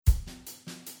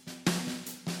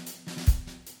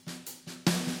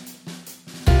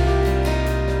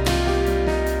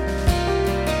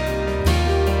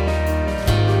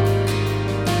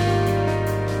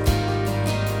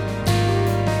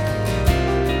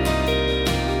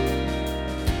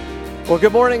Well,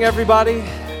 good morning, everybody.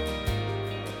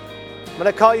 I'm going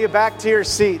to call you back to your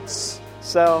seats.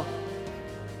 So,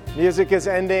 music is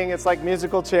ending. It's like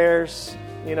musical chairs.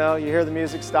 You know, you hear the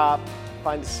music stop,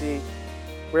 find a seat.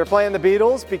 We were playing the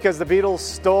Beatles because the Beatles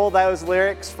stole those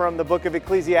lyrics from the book of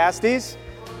Ecclesiastes.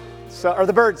 Or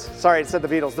the Birds. Sorry, it said the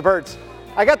Beatles. The Birds.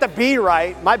 I got the B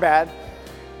right. My bad.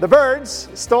 The Birds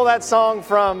stole that song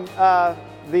from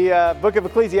the book of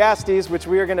Ecclesiastes, which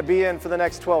we are going to be in for the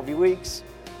next 12 weeks.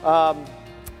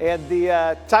 And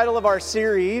the title of our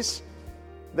series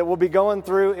that we'll be going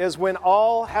through is When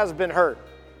All Has Been Heard.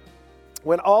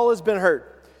 When All Has Been Heard.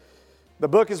 The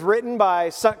book is written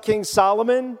by King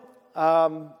Solomon.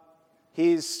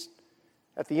 He's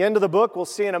at the end of the book. We'll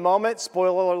see in a moment.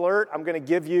 Spoiler alert, I'm going to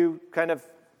give you kind of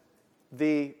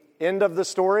the end of the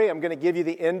story. I'm going to give you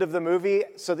the end of the movie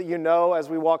so that you know as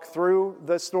we walk through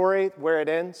the story where it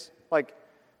ends. Like,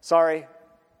 sorry,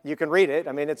 you can read it.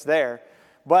 I mean, it's there.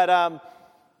 But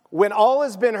when all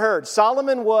has been heard,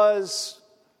 Solomon was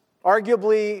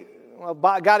arguably, well,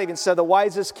 God even said, the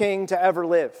wisest king to ever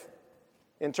live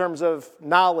in terms of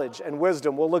knowledge and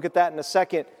wisdom. We'll look at that in a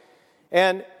second.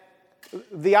 And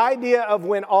the idea of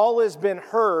when all has been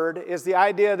heard is the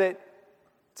idea that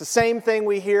it's the same thing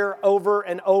we hear over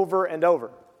and over and over.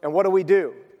 And what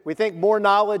do? We think more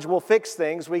knowledge will fix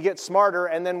things. We get smarter,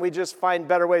 and then we just find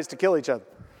better ways to kill each other.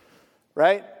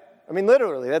 Right? I mean,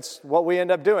 literally, that's what we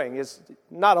end up doing. Is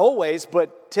not always,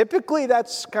 but typically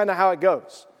that's kind of how it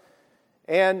goes.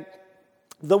 And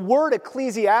the word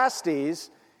Ecclesiastes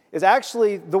is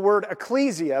actually the word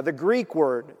ecclesia, the Greek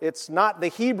word. It's not the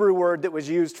Hebrew word that was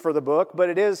used for the book, but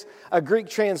it is a Greek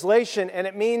translation, and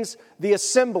it means the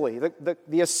assembly,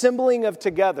 the assembling of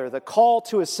together, the call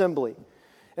to assembly.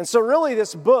 And so really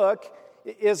this book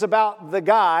is about the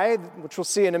guy, which we'll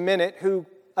see in a minute, who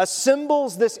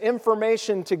assembles this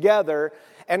information together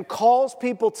and calls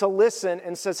people to listen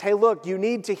and says, hey, look, you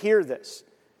need to hear this.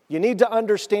 You need to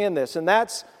understand this. And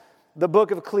that's the book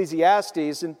of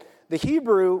Ecclesiastes. And the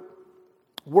Hebrew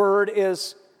word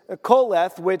is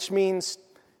koleth, which means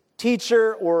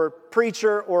teacher or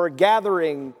preacher or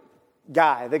gathering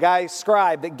guy, the guy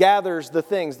scribe that gathers the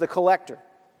things, the collector.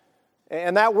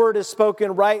 And that word is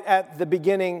spoken right at the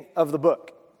beginning of the book.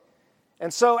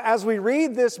 And so as we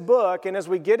read this book and as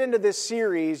we get into this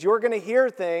series, you're going to hear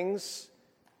things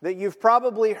that you've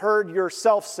probably heard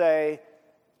yourself say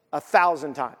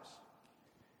 1,000 times.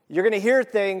 You're going to hear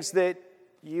things that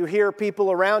you hear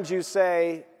people around you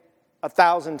say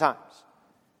 1,000 times,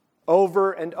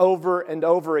 over and over and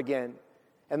over again.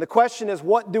 And the question is,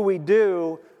 what do we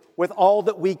do with all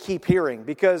that we keep hearing?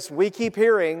 Because we keep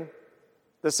hearing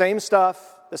the same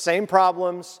stuff, the same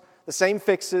problems, the same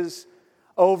fixes,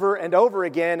 over and over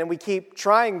again, and we keep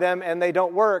trying them and they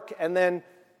don't work, and then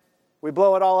we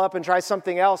blow it all up and try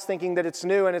something else thinking that it's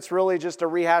new, and it's really just a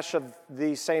rehash of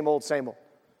the same old, same old.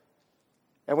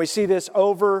 And we see this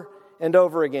over and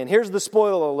over again. Here's the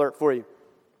spoiler alert for you.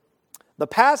 The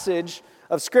passage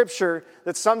of Scripture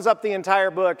that sums up the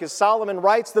entire book is Solomon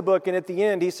writes the book, and at the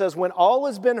end he says, when all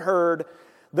has been heard,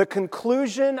 the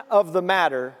conclusion of the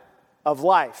matter of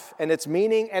life and its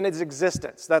meaning and its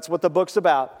existence, that's what the book's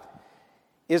about,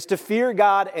 is to fear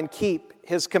God and keep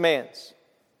His commands,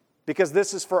 because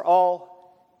this is for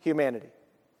all humanity.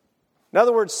 In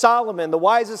other words, Solomon, the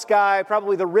wisest guy,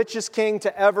 probably the richest king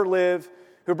to ever live,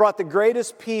 who brought the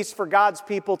greatest peace for God's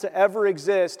people to ever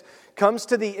exist, comes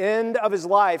to the end of his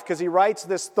life, because he writes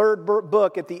this third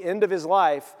book at the end of his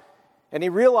life, and he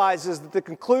realizes that the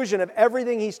conclusion of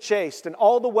everything he's chased and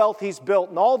all the wealth he's built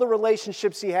and all the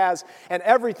relationships he has and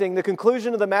everything, the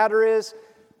conclusion of the matter is,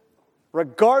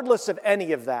 regardless of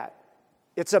any of that,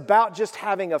 it's about just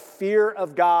having a fear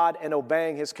of God and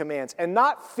obeying His commands. And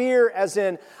not fear as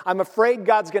in, I'm afraid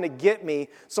God's going to get me,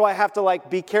 so I have to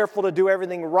be careful to do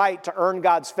everything right to earn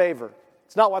God's favor.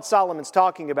 It's not what Solomon's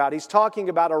talking about. He's talking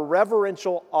about a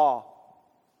reverential awe.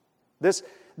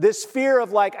 This fear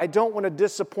of I don't want to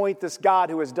disappoint this God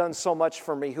who has done so much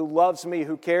for me, who loves me,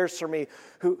 who cares for me,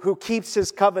 who keeps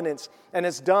His covenants and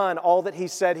has done all that He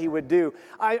said He would do.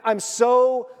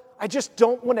 I just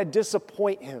don't want to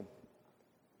disappoint Him.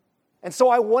 And so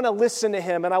I want to listen to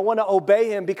Him and I want to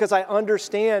obey Him because I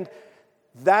understand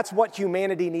that's what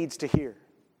humanity needs to hear.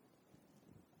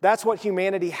 That's what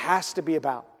humanity has to be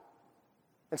about.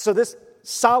 And so this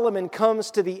Solomon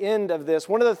comes to the end of this.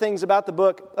 One of the things about the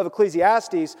book of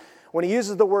Ecclesiastes, when he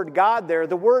uses the word God there,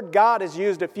 the word God is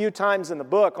used a few times in the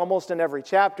book, almost in every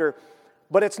chapter,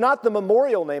 but it's not the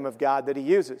memorial name of God that he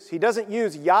uses. He doesn't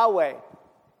use Yahweh.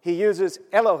 He uses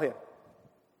Elohim.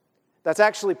 That's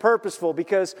actually purposeful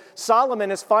because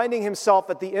Solomon is finding himself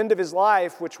at the end of his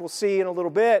life, which we'll see in a little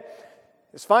bit,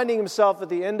 is finding himself at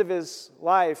the end of his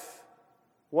life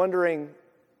wondering,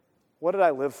 what did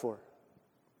I live for?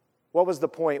 What was the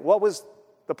point? What was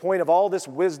the point of all this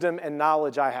wisdom and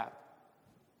knowledge I have?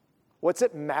 What's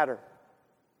it matter?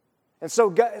 And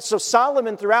so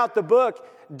Solomon throughout the book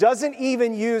doesn't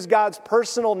even use God's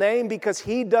personal name because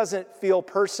he doesn't feel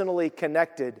personally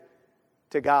connected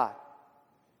to God.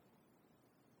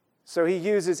 So he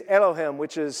uses Elohim,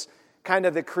 which is kind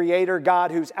of the creator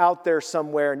God who's out there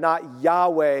somewhere, not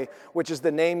Yahweh, which is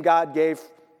the name God gave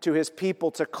to his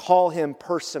people to call him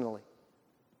personally.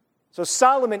 So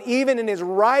Solomon, even in his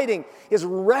writing, is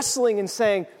wrestling and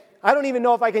saying, I don't even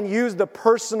know if I can use the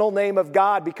personal name of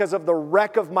God because of the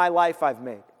wreck of my life I've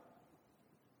made.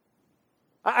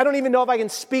 I don't even know if I can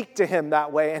speak to him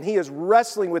that way, and he is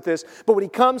wrestling with this. But when he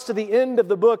comes to the end of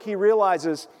the book, he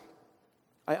realizes,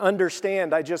 I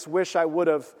understand, I just wish I would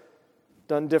have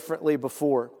done differently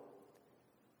before.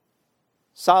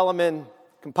 Solomon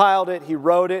compiled it, he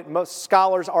wrote it. Most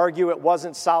scholars argue it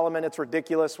wasn't Solomon. It's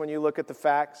ridiculous when you look at the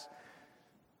facts.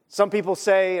 Some people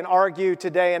say and argue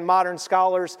today in modern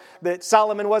scholars that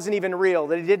Solomon wasn't even real,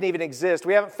 that he didn't even exist.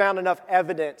 We haven't found enough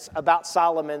evidence about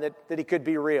Solomon that he could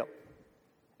be real.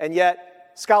 And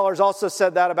yet, scholars also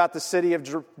said that about the city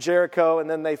of Jericho, and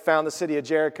then they found the city of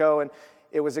Jericho, and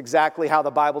it was exactly how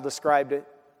the Bible described it.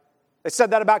 They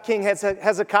said that about King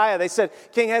Hezekiah. They said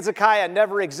King Hezekiah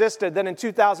never existed. Then in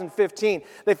 2015,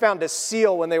 they found a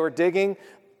seal when they were digging,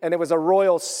 and it was a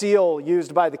royal seal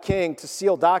used by the king to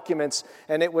seal documents,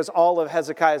 and it was all of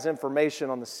Hezekiah's information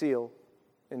on the seal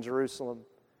in Jerusalem.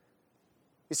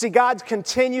 You see, God's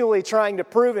continually trying to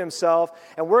prove himself,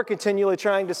 and we're continually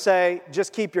trying to say,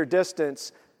 just keep your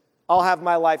distance. I'll have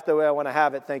my life the way I want to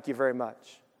have it. Thank you very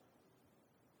much.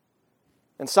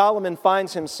 And Solomon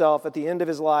finds himself at the end of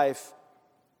his life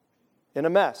in a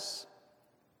mess.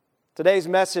 Today's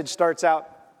message starts out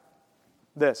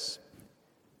this: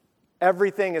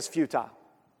 everything is futile.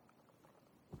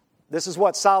 This is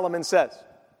what Solomon says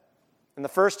in the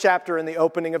first chapter in the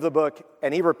opening of the book,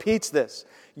 and he repeats this.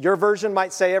 Your version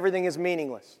might say everything is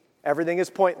meaningless. Everything is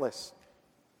pointless.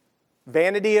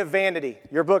 Vanity of vanity.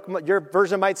 Your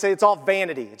version might say it's all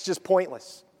vanity. It's just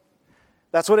pointless.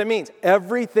 That's what it means.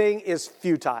 Everything is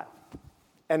futile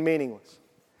and meaningless.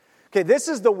 Okay, this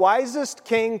is the wisest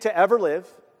king to ever live,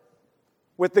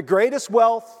 with the greatest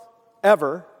wealth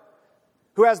ever,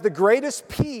 who has the greatest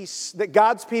peace that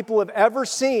God's people have ever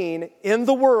seen in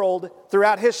the world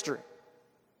throughout history.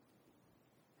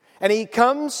 And he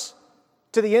comes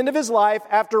to the end of his life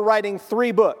after writing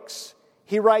 3 books.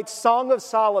 He writes Song of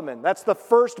Solomon. That's the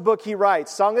first book he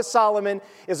writes. Song of Solomon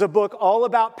is a book all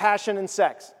about passion and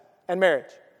sex and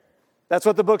marriage. That's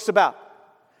what the book's about.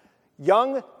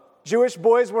 Young Jewish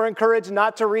boys were encouraged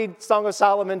not to read Song of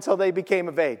Solomon until they became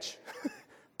of age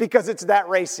because it's that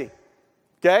racy.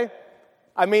 Okay?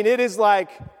 I mean, it is like,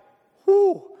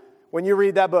 whoo, when you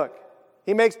read that book.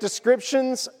 He makes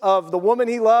descriptions of the woman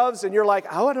he loves, and you're like,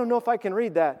 oh, I don't know if I can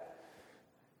read that.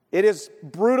 It is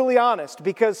brutally honest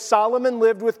because Solomon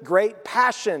lived with great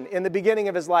passion in the beginning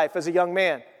of his life as a young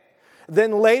man.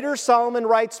 Then later, Solomon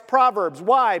writes Proverbs.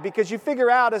 Why? Because you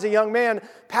figure out as a young man,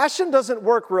 passion doesn't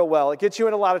work real well. It gets you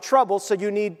in a lot of trouble, so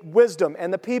you need wisdom,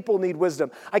 and the people need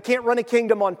wisdom. I can't run a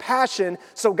kingdom on passion,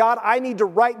 so God, I need to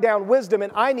write down wisdom,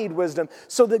 and I need wisdom.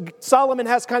 So Solomon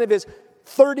has kind of his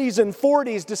 30s and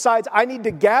 40s, decides I need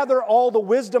to gather all the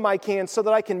wisdom I can so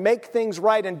that I can make things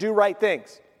right and do right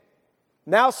things.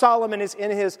 Now Solomon is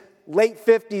in his late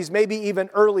 50s, maybe even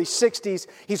early 60s.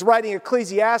 He's writing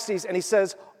Ecclesiastes, and he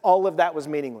says, all of that was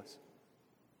meaningless.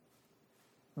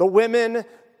 The woman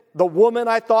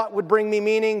I thought would bring me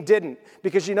meaning didn't.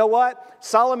 Because you know what?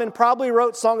 Solomon probably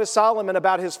wrote Song of Solomon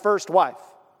about his first wife.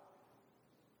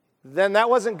 Then that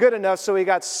wasn't good enough, so he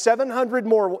got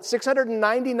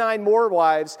 699 more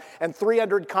wives and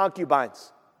 300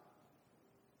 concubines.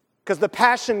 Because the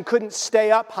passion couldn't stay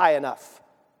up high enough.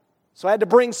 So I had to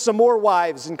bring some more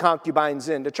wives and concubines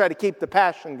in to try to keep the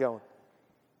passion going.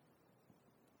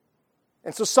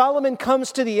 And so Solomon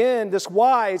comes to the end, this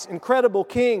wise, incredible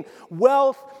king,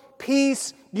 wealth,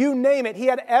 peace, you name it. He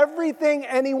had everything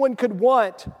anyone could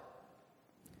want.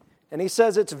 And he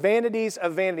says it's vanities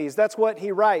of vanities. That's what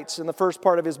he writes in the first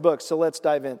part of his book. So let's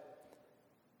dive in.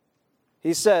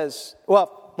 He says,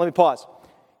 well, let me pause.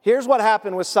 Here's what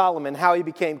happened with Solomon, how he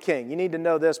became king. You need to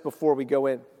know this before we go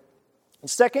in. In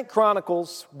 2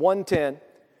 Chronicles 1:10,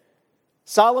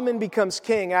 Solomon becomes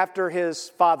king after his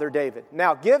father David.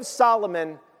 Now, give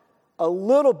Solomon a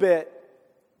little bit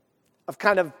of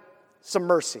kind of some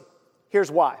mercy.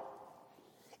 Here's why.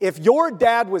 If your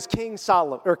dad was King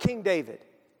Solomon or King David,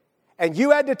 and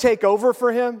you had to take over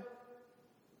for him,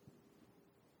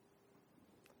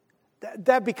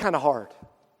 that'd be kind of hard.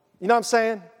 You know what I'm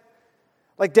saying?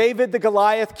 Like David, the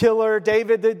Goliath killer,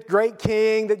 David, the great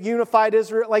king that unified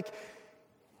Israel.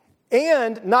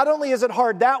 And not only is it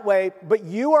hard that way, but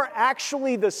you are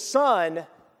actually the son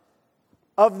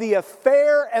of the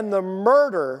affair and the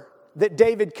murder that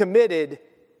David committed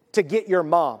to get your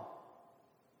mom.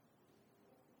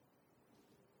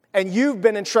 And you've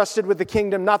been entrusted with the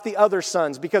kingdom, not the other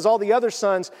sons, because all the other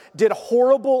sons did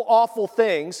horrible, awful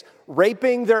things,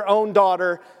 raping their own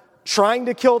daughter, trying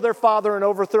to kill their father and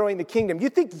overthrowing the kingdom. You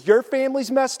think your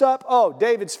family's messed up? Oh,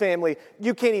 David's family,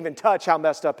 you can't even touch how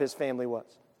messed up his family was.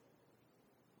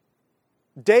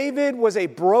 David was a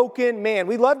broken man.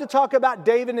 We love to talk about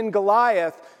David and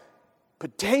Goliath,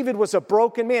 but David was a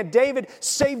broken man. David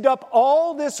saved up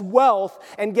all this wealth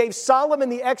and gave Solomon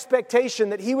the expectation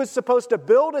that he was supposed to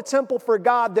build a temple for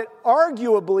God that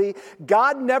arguably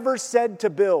God never said to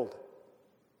build.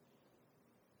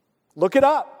 Look it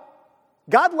up.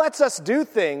 God lets us do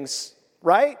things,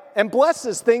 right? And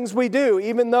blesses things we do,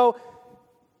 even though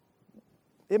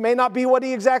it may not be what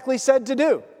he exactly said to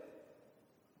do.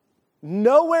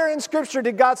 Nowhere in Scripture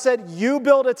did God say, you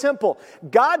build a temple.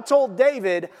 God told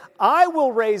David, I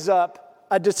will raise up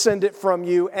a descendant from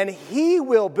you, and he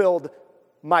will build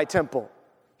my temple.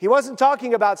 He wasn't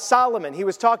talking about Solomon. He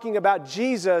was talking about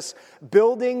Jesus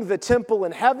building the temple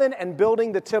in heaven and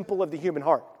building the temple of the human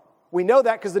heart. We know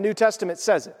that because the New Testament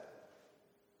says it.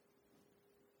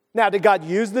 Now, did God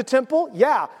use the temple?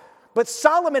 Yeah. But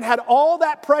Solomon had all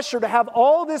that pressure to have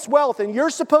all this wealth, and you're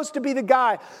supposed to be the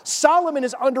guy. Solomon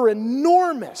is under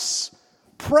enormous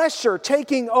pressure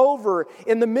taking over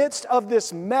in the midst of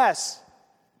this mess.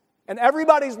 And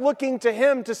everybody's looking to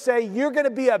him to say, you're going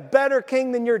to be a better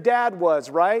king than your dad was,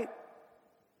 right?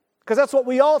 Because that's what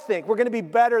we all think. We're going to be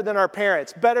better than our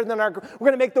parents, we're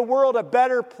going to make the world a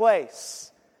better place.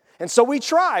 And so we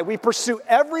try. We pursue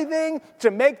everything to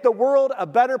make the world a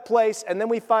better place, and then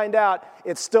we find out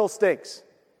it still stinks.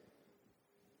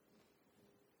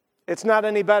 It's not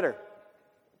any better.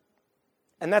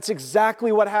 And that's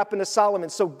exactly what happened to Solomon.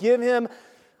 So give him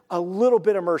a little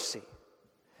bit of mercy.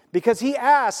 Because he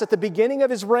asks at the beginning of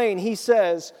his reign, he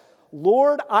says,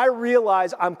 Lord, I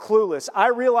realize I'm clueless. I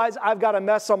realize I've got a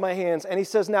mess on my hands. And he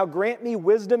says, now grant me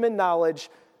wisdom and knowledge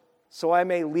so I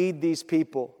may lead these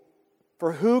people.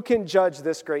 For who can judge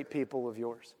this great people of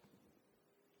yours?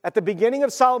 At the beginning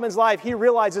of Solomon's life, he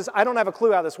realizes, I don't have a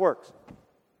clue how this works.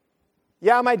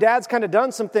 Yeah, my dad's kind of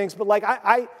done some things, but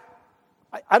I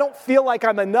don't feel like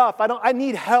I'm enough. I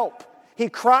need help. He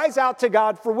cries out to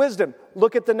God for wisdom.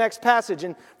 Look at the next passage.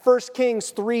 In 1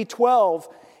 Kings 3:12,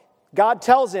 God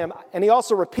tells him, and he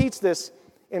also repeats this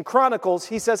in Chronicles,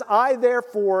 he says, I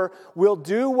therefore will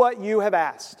do what you have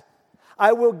asked.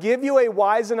 I will give you a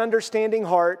wise and understanding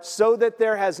heart so that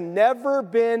there has never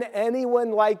been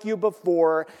anyone like you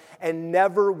before and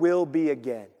never will be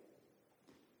again.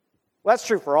 Well, that's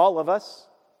true for all of us.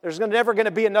 There's never going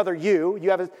to be another you.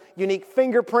 You have a unique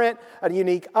fingerprint, a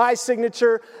unique eye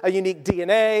signature, a unique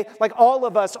DNA. Like all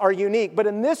of us are unique. But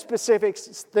in this specific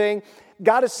thing,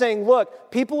 God is saying, look,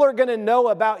 people are going to know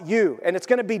about you and it's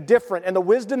going to be different. And the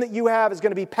wisdom that you have is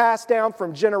going to be passed down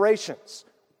from generations,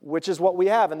 which is what we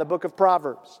have in the book of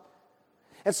Proverbs.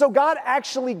 And so God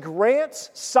actually grants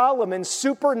Solomon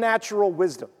supernatural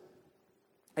wisdom.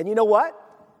 And you know what?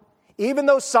 Even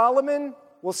though Solomon,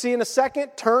 we'll see in a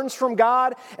second, turns from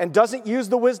God and doesn't use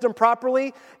the wisdom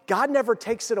properly, God never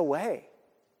takes it away.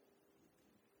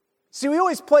 See, we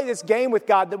always play this game with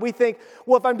God that we think,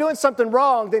 well, if I'm doing something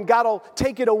wrong, then God will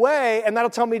take it away and that'll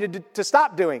tell me to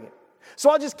stop doing it. So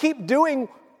I'll just keep doing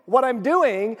what I'm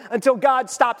doing until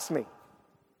God stops me.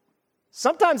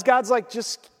 Sometimes God's like,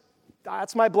 just,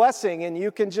 that's my blessing, and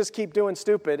you can just keep doing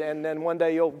stupid, and then one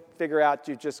day you'll figure out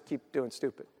you just keep doing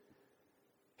stupid.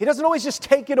 He doesn't always just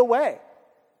take it away.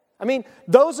 I mean,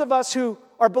 those of us who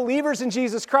are believers in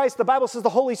Jesus Christ, the Bible says the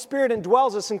Holy Spirit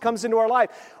indwells us and comes into our life.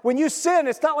 When you sin,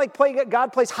 it's not like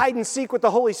God plays hide and seek with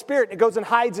the Holy Spirit, and it goes and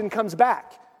hides and comes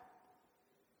back.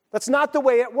 That's not the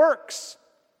way it works.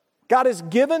 God has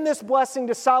given this blessing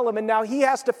to Solomon. Now he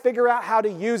has to figure out how to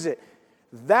use it.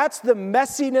 That's the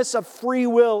messiness of free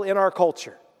will in our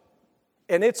culture.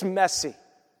 And it's messy.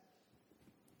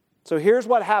 So here's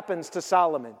what happens to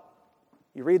Solomon.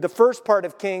 You read the first part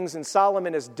of Kings, and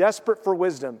Solomon is desperate for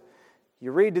wisdom.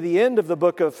 You read to the end of the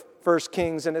book of 1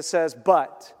 Kings, and it says,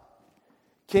 but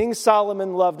King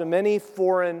Solomon loved many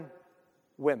foreign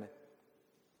women.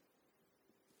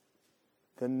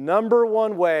 The number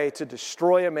one way to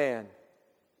destroy a man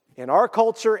in our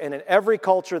culture and in every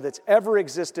culture that's ever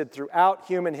existed throughout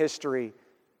human history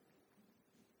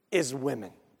is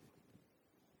women.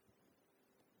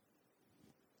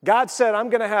 God said, I'm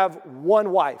going to have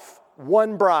one wife,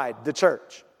 one bride, the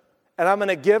church, and I'm going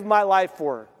to give my life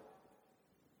for her.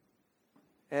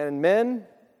 And men,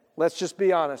 let's just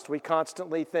be honest, we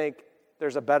constantly think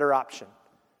there's a better option.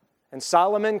 And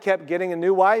Solomon kept getting a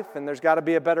new wife, and there's got to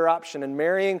be a better option, and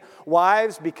marrying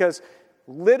wives, because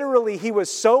literally he was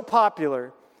so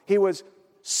popular, he was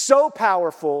so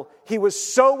powerful, he was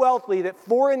so wealthy that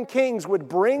foreign kings would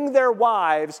bring their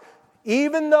wives,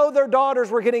 even though their daughters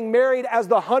were getting married as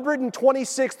the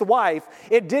 126th wife.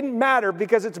 It didn't matter,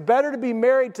 because it's better to be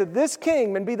married to this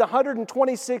king and be the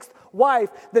 126th wife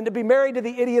than to be married to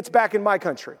the idiots back in my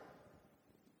country.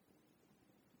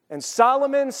 And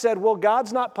Solomon said, well,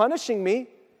 God's not punishing me.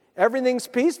 Everything's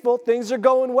peaceful. Things are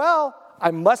going well.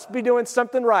 I must be doing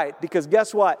something right, because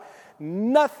guess what?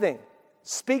 Nothing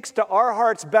speaks to our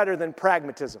hearts better than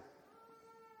pragmatism.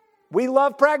 We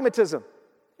love pragmatism.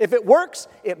 If it works,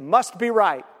 it must be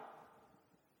right.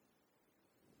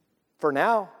 For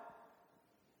now.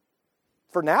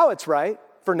 For now it's right.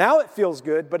 For now it feels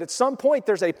good, but at some point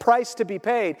there's a price to be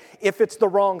paid if it's the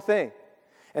wrong thing.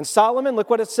 And Solomon, look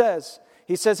what it says.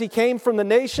 He says he came from the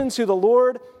nations who the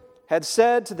Lord had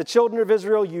said to the children of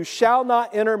Israel, you shall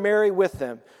not intermarry with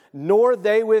them, nor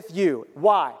they with you.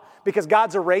 Why? Because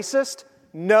God's a racist?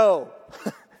 No.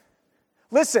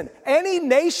 Listen, any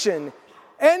nation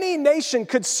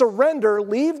could surrender,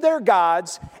 leave their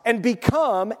gods, and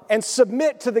become and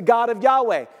submit to the God of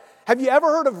Yahweh. Have you ever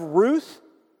heard of Ruth?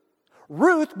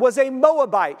 Ruth was a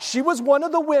Moabite. She was one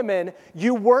of the women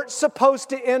you weren't supposed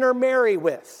to intermarry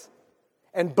with.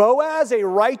 And Boaz, a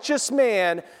righteous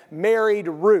man, married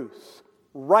Ruth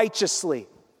righteously.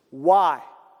 Why?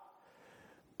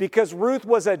 Because Ruth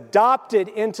was adopted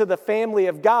into the family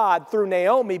of God through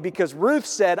Naomi, because Ruth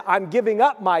said, I'm giving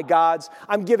up my gods,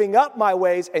 I'm giving up my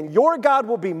ways, and your God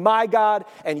will be my God,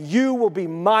 and you will be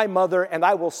my mother, and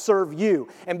I will serve you.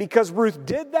 And because Ruth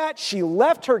did that, she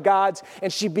left her gods,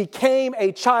 and she became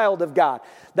a child of God.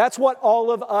 That's what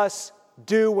all of us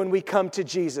do when we come to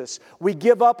Jesus. We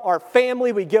give up our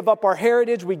family, we give up our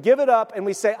heritage, we give it up, and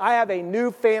we say, I have a new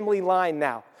family line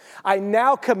now. I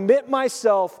now commit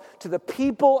myself to the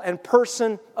people and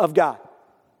person of God.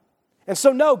 And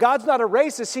so no, God's not a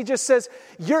racist. He just says,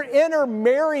 you're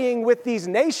intermarrying with these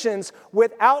nations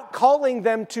without calling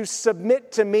them to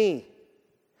submit to me.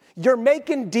 You're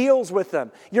making deals with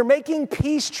them. You're making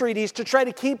peace treaties to try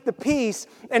to keep the peace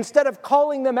instead of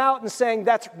calling them out and saying,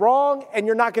 that's wrong and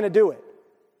you're not going to do it.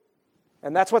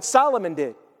 And that's what Solomon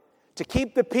did. To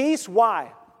keep the peace,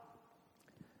 why?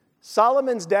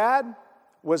 Solomon's dad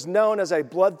was known as a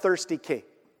bloodthirsty king.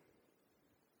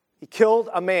 He killed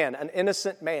a man, an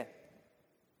innocent man,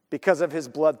 because of his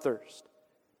bloodthirst.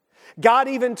 God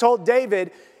even told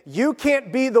David, you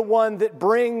can't be the one that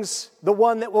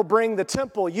will bring the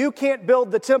temple. You can't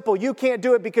build the temple. You can't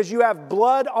do it because you have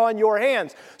blood on your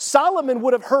hands. Solomon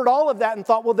would have heard all of that and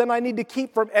thought, well, then I need to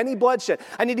keep from any bloodshed.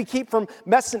 I need to keep from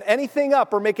messing anything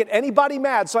up or making anybody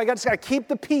mad. So I just got to keep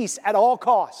the peace at all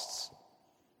costs.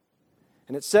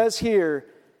 And it says here,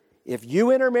 if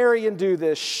you intermarry and do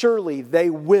this, surely they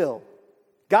will.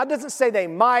 God doesn't say they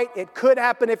might. It could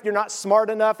happen if you're not smart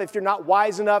enough, if you're not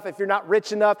wise enough, if you're not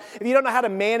rich enough, if you don't know how to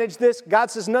manage this.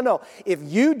 God says, no. If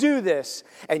you do this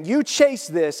and you chase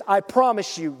this, I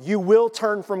promise you, you will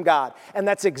turn from God. And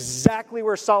that's exactly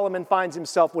where Solomon finds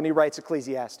himself when he writes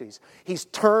Ecclesiastes. He's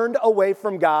turned away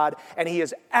from God and he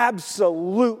is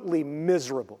absolutely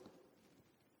miserable.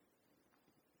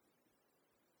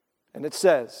 And it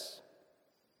says,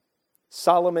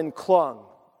 Solomon clung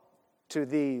to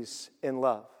these in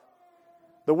love.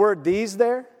 The word these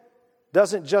there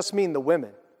doesn't just mean the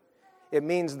women. It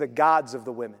means the gods of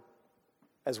the women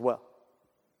as well.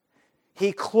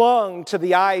 He clung to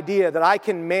the idea that I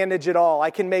can manage it all.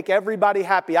 I can make everybody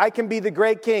happy. I can be the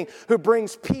great king who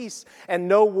brings peace and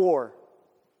no war.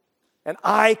 And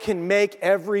I can make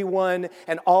everyone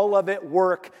and all of it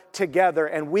work together.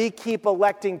 And we keep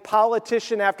electing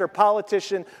politician after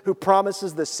politician who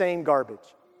promises the same garbage,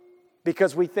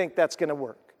 because we think that's going to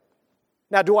work.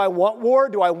 Now, do I want war?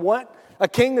 Do I want a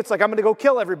king that's like, I'm going to go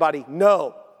kill everybody?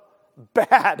 No.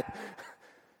 Bad.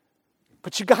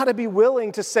 But you got to be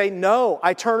willing to say, no,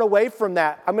 I turn away from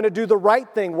that. I'm going to do the right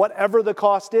thing, whatever the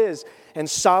cost is. And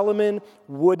Solomon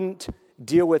wouldn't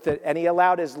deal with it. And he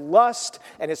allowed his lust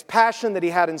and his passion that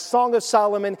he had in Song of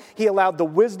Solomon, he allowed the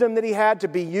wisdom that he had to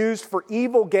be used for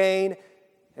evil gain.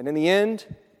 And in the end,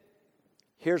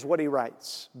 here's what he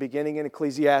writes, beginning in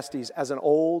Ecclesiastes, as an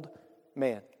old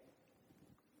man.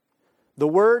 The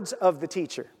words of the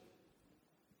teacher,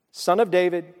 son of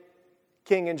David,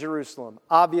 king in Jerusalem.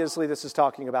 Obviously, this is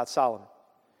talking about Solomon.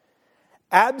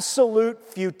 Absolute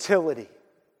futility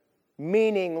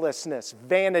meaninglessness,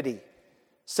 vanity,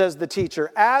 says the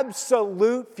teacher.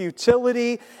 Absolute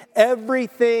futility.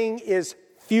 Everything is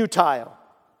futile.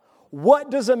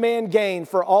 What does a man gain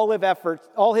for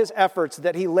all his efforts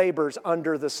that he labors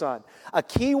under the sun? A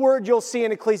key word you'll see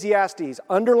in Ecclesiastes,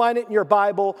 underline it in your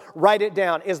Bible, write it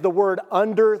down, is the word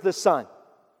under the sun.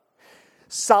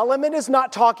 Solomon is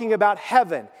not talking about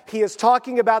heaven. He is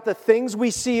talking about the things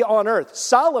we see on earth.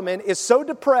 Solomon is so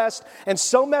depressed and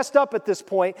so messed up at this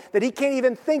point that he can't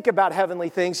even think about heavenly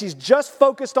things. He's just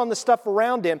focused on the stuff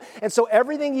around him. And so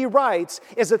everything he writes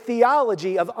is a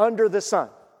theology of under the sun.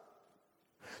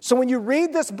 So when you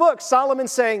read this book,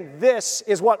 Solomon's saying, this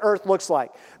is what earth looks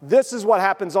like. This is what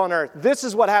happens on earth. This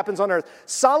is what happens on earth.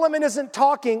 Solomon isn't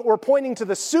talking or pointing to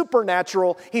the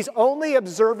supernatural. He's only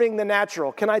observing the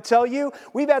natural. Can I tell you,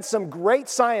 we've had some great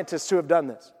scientists who have done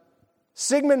this.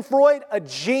 Sigmund Freud, a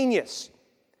genius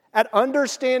at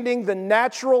understanding the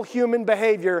natural human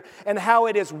behavior and how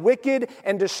it is wicked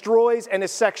and destroys and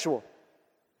is sexual.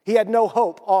 He had no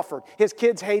hope offered. His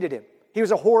kids hated him. He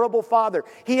was a horrible father.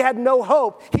 He had no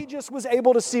hope. He just was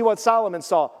able to see what Solomon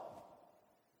saw.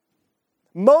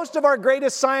 Most of our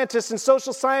greatest scientists and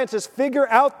social scientists figure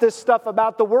out this stuff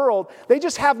about the world. They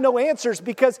just have no answers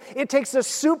because it takes a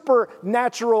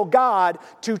supernatural God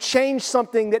to change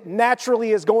something that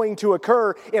naturally is going to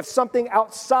occur if something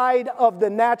outside of the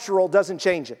natural doesn't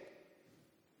change it.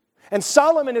 And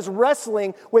Solomon is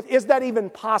wrestling with, is that even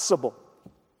possible?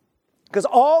 Because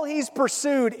all he's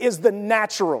pursued is the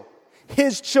natural.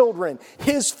 His children,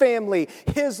 his family,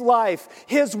 his life,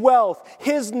 his wealth,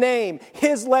 his name,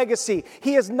 his legacy.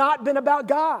 He has not been about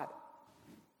God.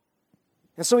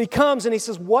 And so he comes and he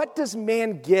says, what does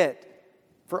man get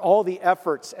for all the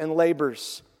efforts and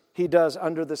labors he does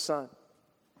under the sun?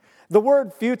 The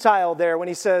word futile there, when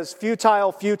he says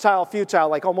futile, futile, futile,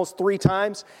 like almost 3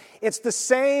 times, it's the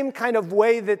same kind of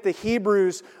way that the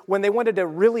Hebrews, when they wanted to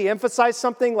really emphasize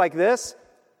something like this,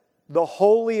 the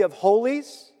Holy of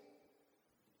Holies.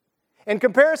 In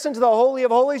comparison to the Holy of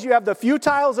Holies, you have the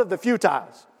futiles of the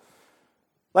futiles.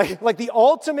 Like the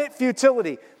ultimate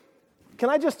futility. Can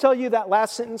I just tell you that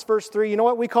last sentence, verse 3, you know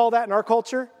what we call that in our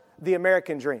culture? The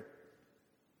American dream.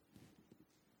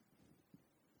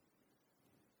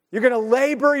 You're going to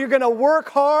labor, you're going to work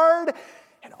hard,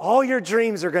 and all your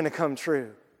dreams are going to come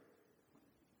true.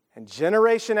 And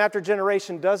generation after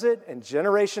generation does it, and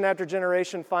generation after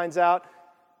generation finds out,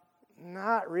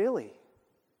 not really.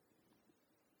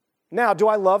 Now, do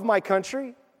I love my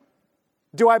country?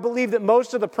 Do I believe that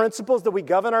most of the principles that we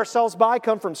govern ourselves by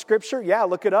come from Scripture? Yeah,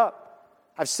 look it up.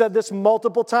 I've said this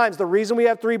multiple times. The reason we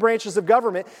have 3 branches of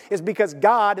government is because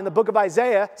God, in the book of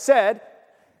Isaiah, said,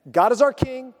 God is our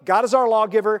king, God is our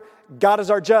lawgiver, God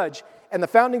is our judge. And the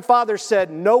founding fathers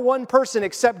said, no one person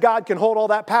except God can hold all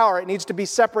that power. It needs to be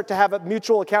separate to have a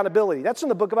mutual accountability. That's from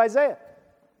the book of Isaiah.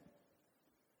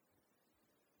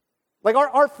 Like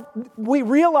we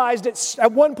realized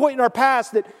at one point in our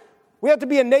past that we have to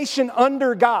be a nation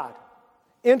under God.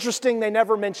 Interesting, they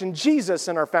never mentioned Jesus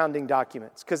in our founding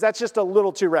documents because that's just a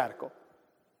little too radical.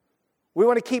 We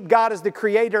want to keep God as the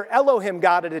creator, Elohim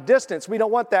God, at a distance. We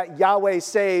don't want that Yahweh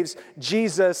saves,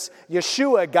 Jesus,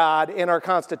 Yeshua God in our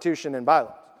Constitution and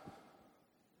bylaws.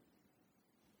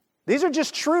 These are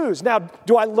just truths. Now,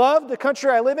 do I love the country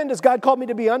I live in? Does God call me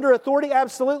to be under authority?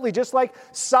 Absolutely. Just like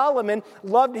Solomon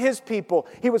loved his people.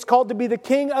 He was called to be the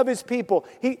king of his people.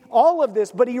 All of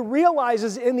this, but he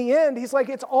realizes in the end, he's like,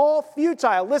 it's all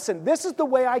futile. Listen, this is the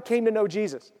way I came to know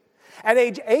Jesus. At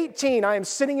age 18, I am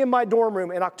sitting in my dorm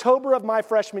room in October of my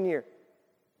freshman year.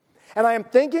 And I am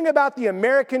thinking about the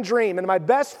American dream and my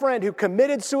best friend who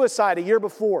committed suicide a year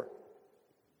before.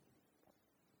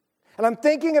 And I'm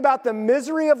thinking about the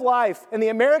misery of life and the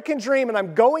American dream, and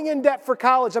I'm going in debt for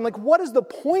college. I'm like, what is the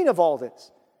point of all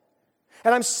this?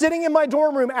 And I'm sitting in my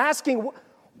dorm room asking,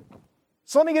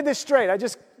 so let me get this straight. I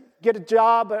just get a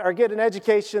job or get an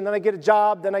education, then I get a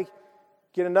job, then I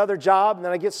get another job, and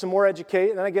then I get some more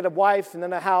education, then I get a wife, and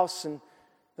then a house, and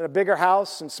then a bigger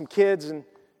house, and some kids, and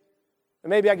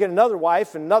maybe I get another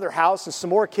wife, and another house, and some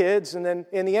more kids, and then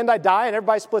in the end I die, and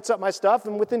everybody splits up my stuff,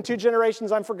 and within 2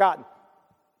 generations I'm forgotten.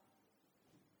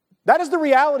 That is the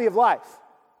reality of life.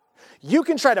 You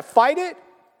can try to fight it.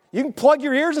 You can plug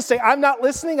your ears and say, I'm not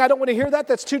listening. I don't want to hear that.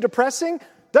 That's too depressing.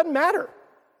 Doesn't matter.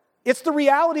 It's the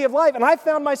reality of life. And I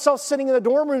found myself sitting in the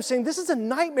dorm room saying, this is a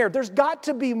nightmare. There's got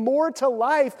to be more to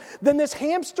life than this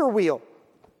hamster wheel.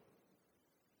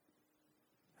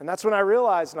 And that's when I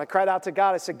realized, and I cried out to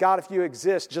God. I said, God, if you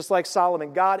exist, just like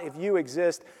Solomon, God, if you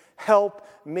exist, help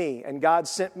me. And God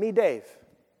sent me Dave.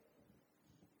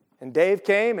 And Dave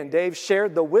came, and Dave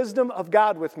shared the wisdom of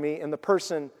God with me in the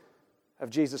person of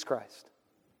Jesus Christ.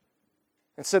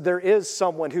 and said there is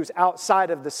someone who's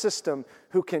outside of the system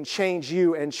who can change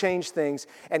you and change things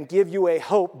and give you a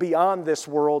hope beyond this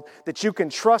world that you can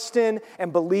trust in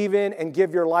and believe in and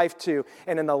give your life to.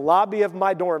 And in the lobby of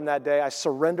my dorm that day, I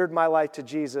surrendered my life to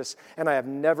Jesus, and I have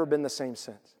never been the same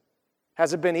since.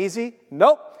 Has it been easy?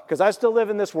 Nope, because I still live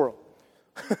in this world.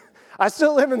 I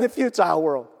still live in the futile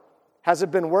world. Has it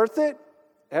been worth it?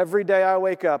 Every day I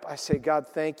wake up, I say, God,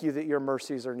 thank you that your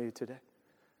mercies are new today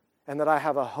and that I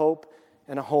have a hope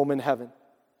and a home in heaven.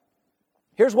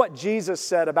 Here's what Jesus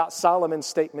said about Solomon's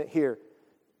statement here.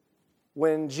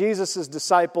 When Jesus'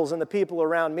 disciples and the people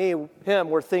around him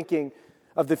were thinking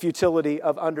of the futility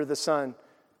of under the sun,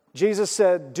 Jesus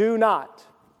said, do not.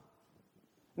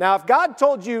 Now, if God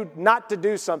told you not to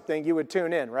do something, you would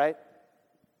tune in, right?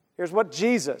 Here's what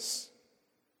Jesus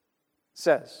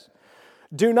says.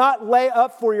 Do not lay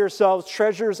up for yourselves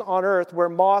treasures on earth where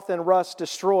moth and rust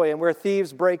destroy and where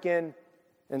thieves break in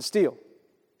and steal.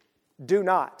 Do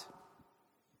not.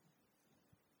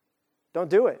 Don't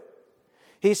do it.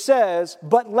 He says,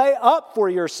 but lay up for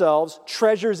yourselves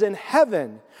treasures in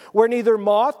heaven where neither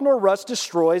moth nor rust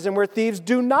destroys and where thieves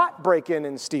do not break in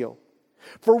and steal.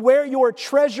 For where your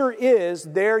treasure is,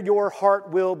 there your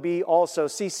heart will be also.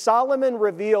 See, Solomon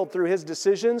revealed through his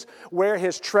decisions where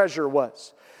his treasure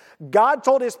was. God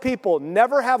told his people,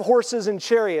 never have horses and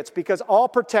chariots because I'll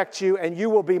protect you and you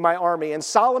will be my army. And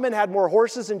Solomon had more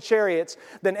horses and chariots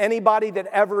than anybody that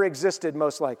ever existed,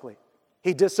 most likely.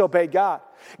 He disobeyed God.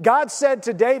 God said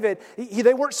to David,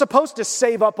 they weren't supposed to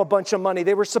save up a bunch of money.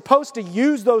 They were supposed to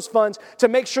use those funds to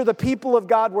make sure the people of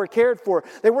God were cared for.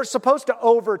 They weren't supposed to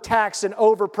overtax and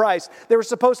overprice. They were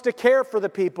supposed to care for the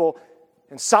people.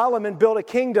 And Solomon built a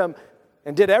kingdom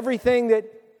and did everything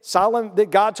that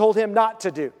God told him not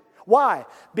to do. Why?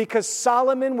 Because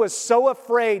Solomon was so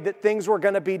afraid that things were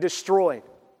going to be destroyed.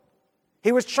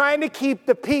 He was trying to keep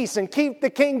the peace and keep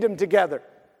the kingdom together.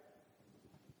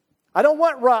 I don't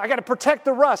want rust. I got to protect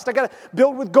the rust. I got to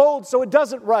build with gold so it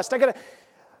doesn't rust.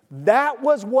 That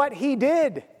was what he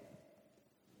did.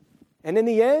 And in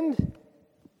the end,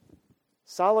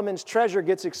 Solomon's treasure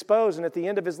gets exposed, and at the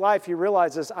end of his life, he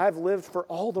realizes, I've lived for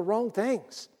all the wrong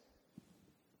things.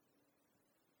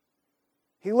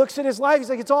 He looks at his life, he's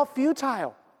like, it's all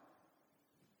futile.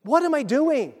 What am I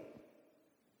doing?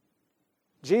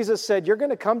 Jesus said, you're going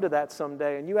to come to that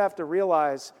someday, and you have to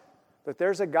realize that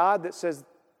there's a God that says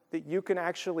that you can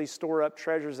actually store up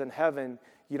treasures in heaven.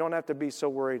 You don't have to be so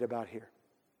worried about here.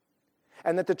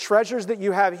 And that the treasures that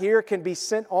you have here can be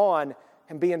sent on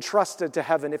and be entrusted to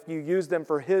heaven if you use them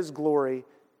for His glory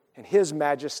and His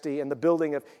majesty and the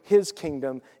building of His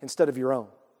kingdom instead of your own.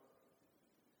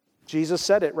 Jesus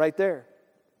said it right there.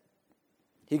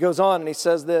 He goes on and he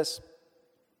says this,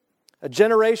 a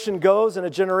generation goes and a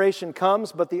generation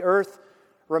comes, but the earth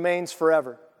remains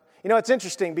forever. You know, it's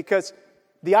interesting because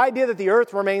the idea that the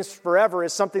earth remains forever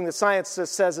is something that science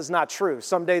says is not true.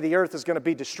 Someday the earth is going to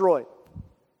be destroyed.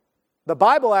 The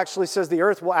Bible actually says the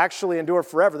earth will actually endure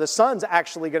forever. The sun's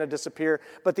actually going to disappear,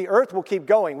 but the earth will keep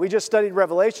going. We just studied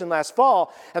Revelation last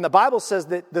fall, and the Bible says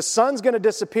that the sun's going to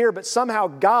disappear, but somehow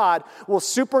God will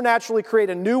supernaturally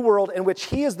create a new world in which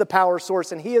He is the power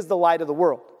source and He is the light of the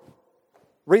world.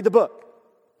 Read the book.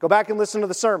 Go back and listen to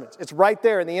the sermons. It's right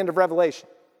there in the end of Revelation.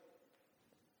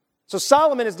 So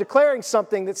Solomon is declaring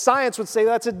something that science would say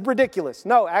that's ridiculous.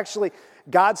 No, actually,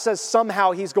 God says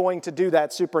somehow He's going to do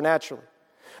that supernaturally.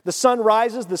 The sun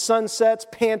rises, the sun sets,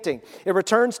 panting. It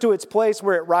returns to its place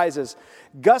where it rises.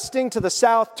 Gusting to the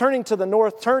south, turning to the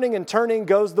north, turning and turning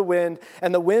goes the wind,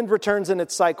 and the wind returns in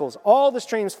its cycles. All the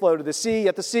streams flow to the sea,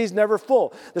 yet the sea's never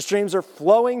full. The streams are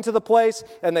flowing to the place,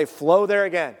 and they flow there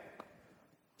again.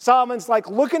 Solomon's like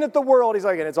looking at the world. He's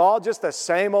like, and it's all just the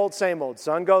same old, same old.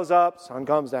 Sun goes up, sun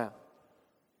comes down.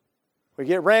 We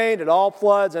get rain, it all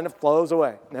floods, and it flows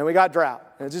away. And then we got drought.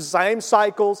 And it's just the same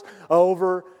cycles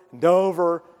over and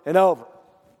over and over.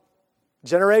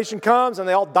 Generation comes and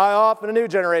they all die off and a new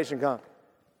generation comes.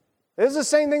 This is the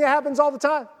same thing that happens all the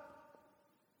time.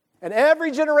 And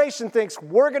every generation thinks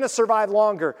we're going to survive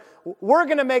longer. We're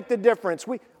going to make the difference.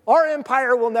 Our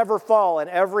empire will never fall, and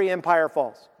every empire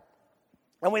falls.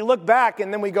 And we look back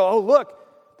and then we go, oh,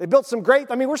 look, they built some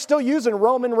we're still using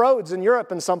Roman roads in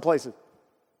Europe in some places.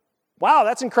 Wow,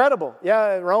 that's incredible.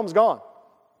 Yeah, Rome's gone.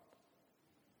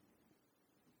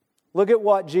 Look at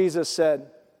what Jesus said.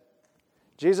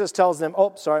 Jesus tells them,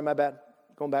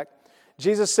 going back.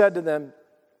 Jesus said to them,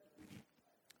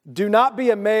 do not be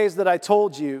amazed that I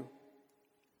told you,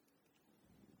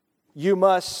 you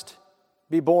must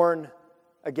be born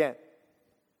again.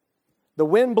 The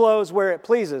wind blows where it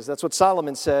pleases. That's what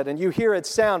Solomon said. And you hear its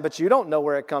sound, but you don't know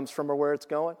where it comes from or where it's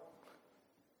going.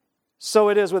 so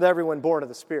it is with everyone born of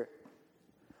the Spirit.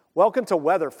 Welcome to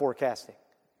weather forecasting.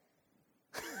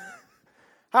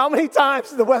 How many times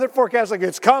the weather forecast like,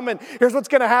 it's coming, here's what's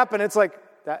going to happen. It's like,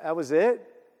 that was it?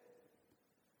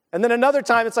 And then another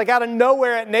time, it's like out of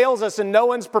nowhere, it nails us and no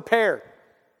one's prepared.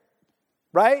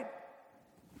 Right?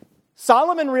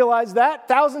 Solomon realized that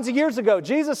thousands of years ago.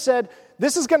 Jesus said,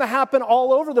 this is going to happen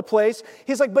all over the place.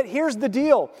 He's like, but here's the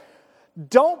deal.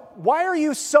 Why are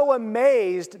you so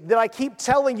amazed that I keep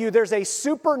telling you there's a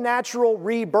supernatural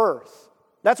rebirth?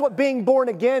 That's what being born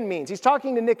again means. He's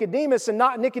talking to Nicodemus, and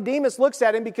not Nicodemus looks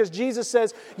at him because Jesus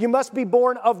says, you must be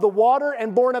born of the water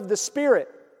and born of the Spirit.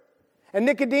 And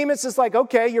Nicodemus is like,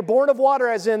 okay, you're born of water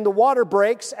as in the water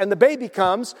breaks and the baby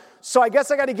comes, so I guess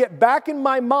I got to get back in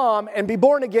my mom and be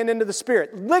born again into the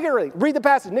Spirit. Literally, read the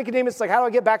passage. Nicodemus is like, how do I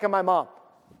get back in my mom?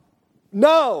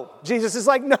 No. Jesus is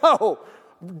like, no,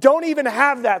 don't even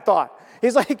have that thought.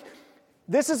 He's like,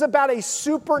 this is about a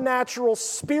supernatural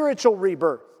spiritual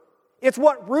rebirth. It's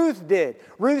what Ruth did.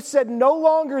 Ruth said, no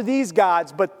longer these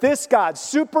gods, but this God.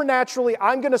 Supernaturally,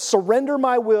 I'm going to surrender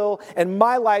my will and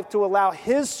my life to allow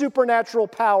His supernatural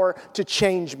power to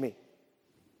change me.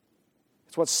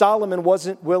 It's what Solomon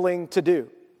wasn't willing to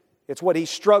do. It's what he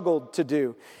struggled to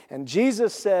do. And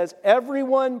Jesus says,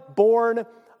 everyone born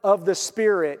of the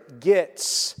Spirit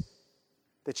gets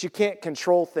that you can't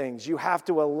control things. You have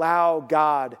to allow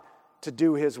God to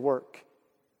do His work.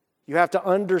 You have to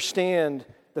understand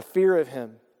the fear of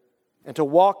Him and to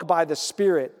walk by the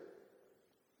Spirit.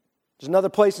 There's another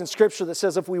place in Scripture that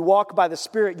says if we walk by the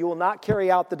Spirit, you will not carry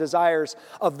out the desires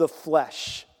of the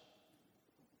flesh.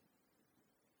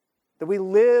 That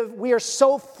we are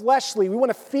so fleshly. We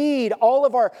want to feed all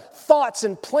of our thoughts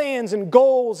and plans and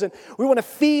goals, and we want to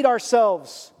feed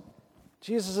ourselves.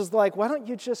 Jesus is like, why don't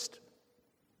you just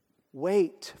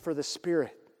wait for the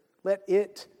Spirit? Let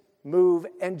it move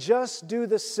and just do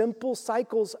the simple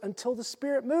cycles until the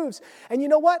Spirit moves. And you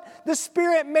know what? The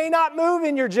Spirit may not move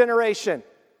in your generation.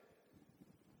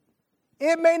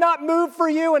 It may not move for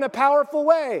you in a powerful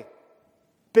way.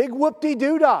 Big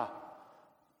whoop-de-doo-dah.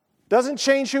 Doesn't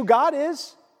change who God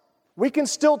is. We can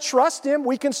still trust Him.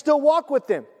 We can still walk with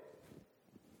Him.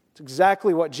 It's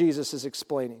exactly what Jesus is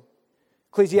explaining.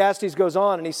 Ecclesiastes goes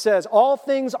on and he says, all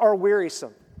things are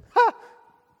wearisome. Ha!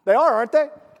 They are, aren't they?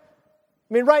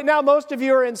 I mean, right now, most of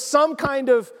you are in some kind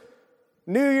of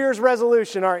New Year's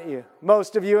resolution, aren't you?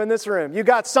 Most of you in this room. You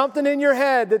got something in your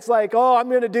head that's like, oh, I'm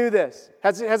going to do this.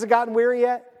 Has it gotten weary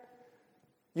yet?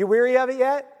 You weary of it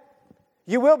yet?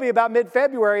 You will be about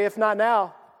mid-February, if not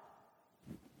now.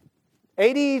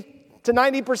 80 to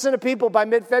 90% of people by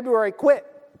mid-February quit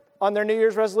on their New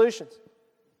Year's resolutions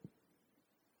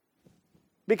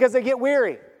because they get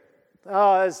weary.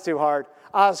 Oh, that's too hard.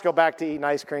 I'll just go back to eating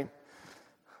ice cream.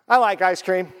 I like ice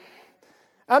cream.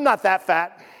 I'm not that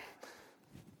fat.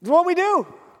 It's what we do.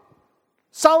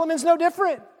 Solomon's no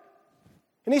different.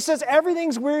 And he says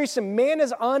everything's wearisome. Man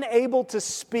is unable to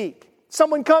speak.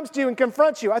 Someone comes to you and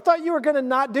confronts you. I thought you were going to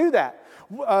not do that.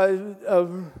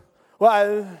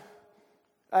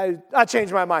 I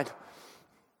changed my mind.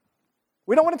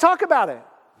 We don't want to talk about it.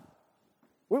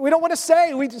 We don't want to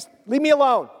say. We just, leave me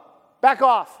alone. Back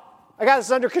off. I got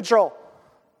this under control.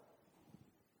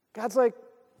 God's like,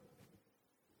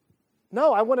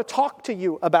 no, I want to talk to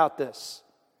you about this.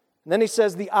 And then he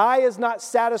says, the eye is not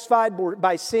satisfied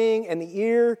by seeing, and the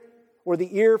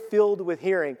ear filled with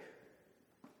hearing.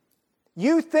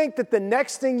 You think that the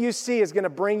next thing you see is going to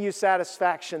bring you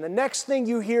satisfaction. The next thing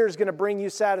you hear is going to bring you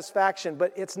satisfaction,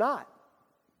 but it's not.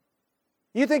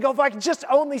 You think, oh, if I could just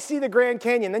only see the Grand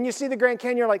Canyon. Then you see the Grand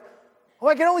Canyon, you're like, oh,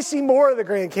 I can only see more of the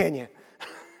Grand Canyon.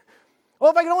 Oh,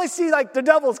 if I can only see like the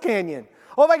Devil's Canyon.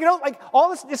 Oh, if I can, like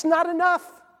all this, it's not enough.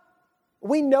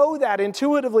 We know that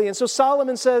intuitively. And so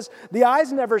Solomon says, the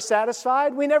eye's never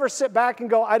satisfied. We never sit back and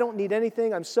go, I don't need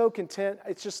anything. I'm so content.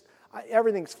 It's just,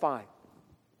 everything's fine.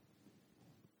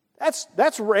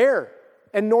 That's rare.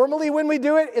 And normally when we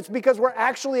do it, it's because we're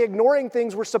actually ignoring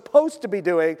things we're supposed to be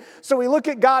doing. So we look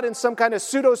at God in some kind of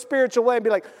pseudo-spiritual way and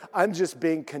be like, I'm just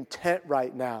being content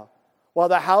right now. While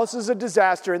the house is a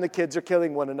disaster and the kids are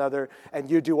killing one another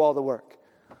and you do all the work.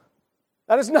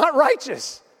 That is not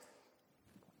righteous.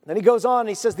 Then he goes on and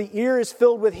he says the ear is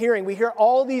filled with hearing. We hear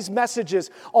all these messages,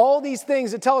 all these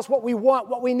things that tell us what we want,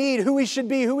 what we need, who we should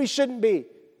be, who we shouldn't be.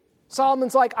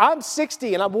 Solomon's like, I'm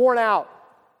 60 and I'm worn out.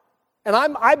 And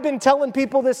I've been telling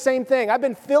people this same thing. I've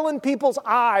been filling people's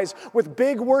eyes with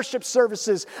big worship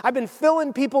services. I've been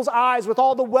filling people's eyes with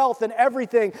all the wealth and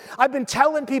everything. I've been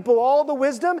telling people all the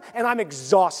wisdom, and I'm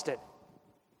exhausted.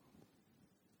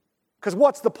 Because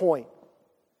what's the point?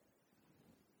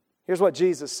 Here's what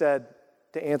Jesus said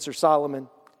to answer Solomon.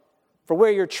 For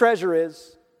where your treasure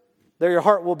is, there your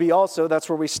heart will be also. That's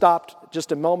where we stopped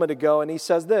just a moment ago. And he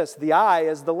says this, the eye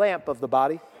is the lamp of the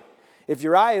body. If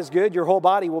your eye is good, your whole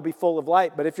body will be full of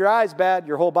light. But if your eye is bad,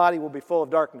 your whole body will be full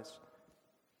of darkness.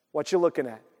 What you looking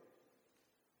at?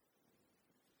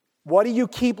 What do you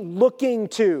keep looking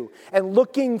to and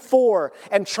looking for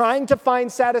and trying to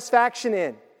find satisfaction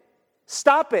in?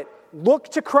 Stop it. Look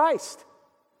to Christ.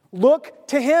 Look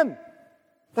to Him.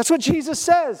 That's what Jesus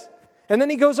says. And then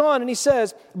he goes on and he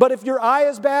says, but if your eye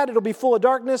is bad, it'll be full of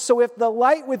darkness. So if the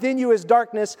light within you is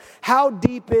darkness, how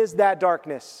deep is that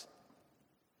darkness?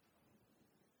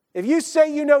 If you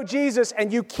say you know Jesus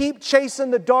and you keep chasing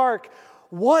the dark,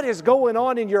 what is going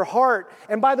on in your heart?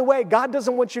 And by the way, God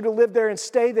doesn't want you to live there and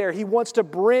stay there. He wants to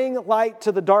bring light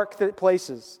to the dark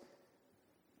places.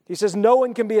 He says, no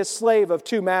one can be a slave of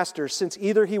two masters, since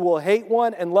either he will hate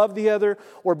one and love the other,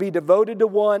 or be devoted to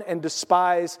one and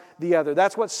despise the other.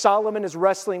 That's what Solomon is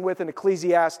wrestling with in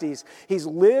Ecclesiastes. He's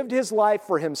lived his life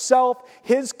for himself,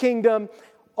 his kingdom,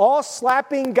 all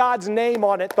slapping God's name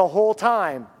on it the whole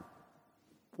time.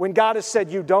 When God has said,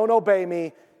 you don't obey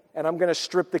me, and I'm going to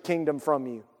strip the kingdom from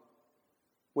you,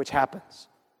 which happens.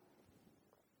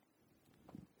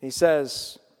 He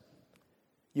says,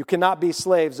 you cannot be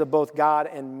slaves of both God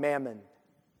and mammon.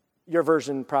 Your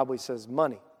version probably says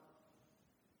money.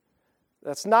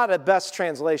 That's not a best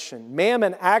translation.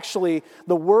 Mammon, actually,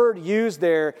 the word used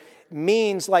there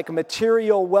means like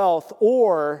material wealth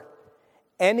or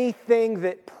anything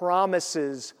that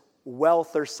promises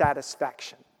wealth or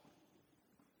satisfaction.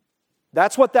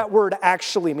 That's what that word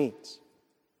actually means.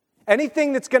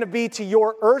 Anything that's going to be to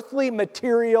your earthly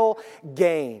material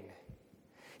gain.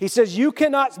 He says you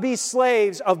cannot be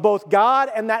slaves of both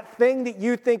God and that thing that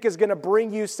you think is going to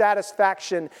bring you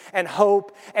satisfaction and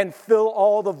hope and fill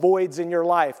all the voids in your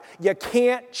life. You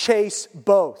can't chase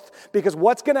both, because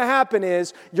what's going to happen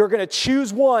is you're going to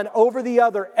choose one over the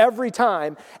other every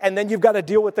time, and then you've got to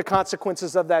deal with the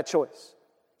consequences of that choice.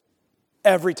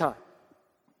 Every time.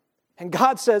 And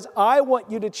God says, I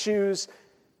want you to choose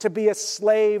to be a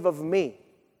slave of me,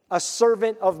 a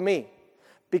servant of me.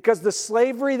 Because the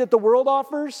slavery that the world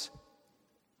offers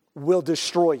will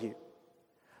destroy you.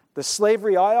 The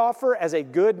slavery I offer as a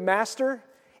good master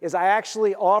is I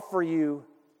actually offer you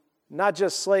not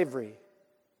just slavery,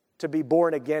 to be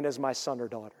born again as my son or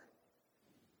daughter.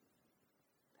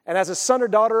 And as a son or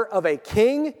daughter of a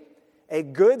king, a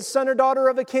good son or daughter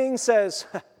of a king says,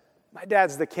 my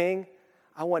dad's the king.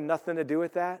 I want nothing to do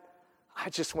with that. I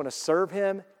just want to serve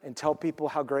him and tell people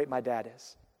how great my dad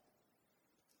is.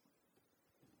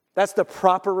 That's the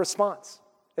proper response,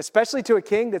 especially to a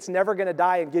king that's never going to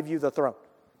die and give you the throne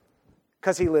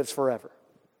because he lives forever.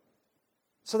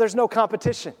 So there's no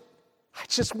competition. I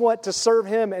just want to serve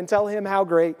him and tell him how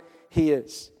great he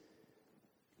is.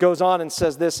 Goes on and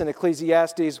says this in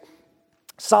Ecclesiastes.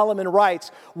 Solomon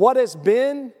writes, what has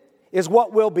been is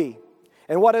what will be,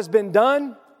 and what has been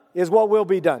done is what will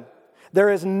be done. There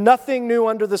is nothing new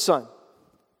under the sun.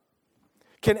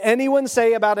 Can anyone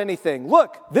say about anything,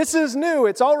 look, this is new,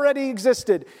 it's already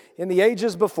existed in the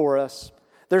ages before us.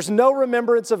 There's no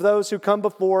remembrance of those who come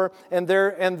before, and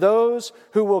those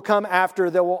who will come after.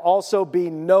 There will also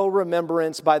be no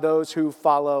remembrance by those who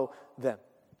follow them.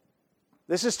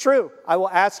 This is true. I will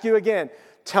ask you again.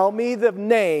 Tell me the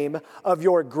name of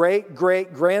your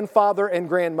great-great-grandfather and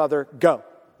grandmother. Go.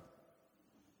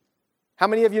 How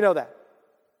many of you know that?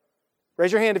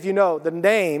 Raise your hand if you know the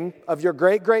name of your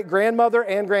great-great-grandmother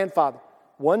and grandfather.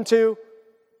 1, 2.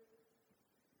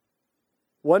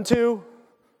 1, 2.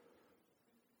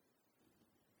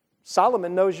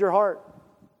 Solomon knows your heart.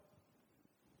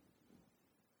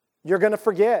 You're going to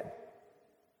forget.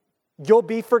 You'll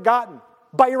be forgotten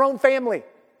by your own family.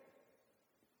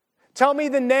 Tell me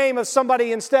the name of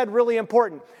somebody instead, really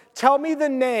important. Tell me the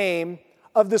name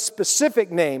of the specific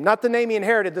name, not the name he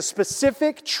inherited, the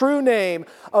specific true name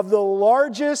of the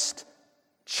largest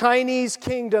Chinese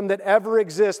kingdom that ever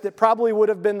exists, that probably would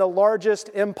have been the largest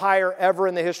empire ever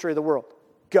in the history of the world.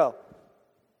 Go.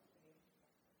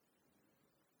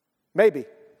 Maybe.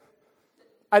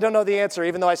 I don't know the answer,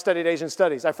 even though I studied Asian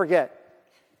studies. I forget.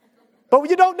 But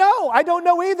you don't know. I don't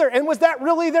know either. And was that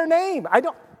really their name?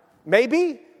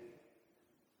 Maybe.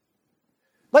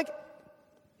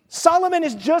 Solomon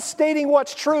is just stating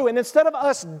what's true, and instead of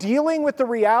us dealing with the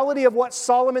reality of what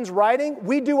Solomon's writing,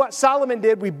 we do what Solomon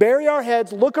did. We bury our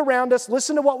heads, look around us,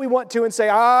 listen to what we want to, and say,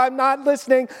 I'm not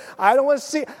listening. I don't want to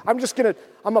see. I'm going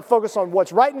to focus on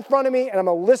what's right in front of me, and I'm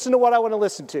going to listen to what I want to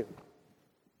listen to.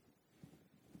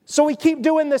 So we keep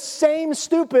doing the same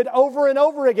stupid over and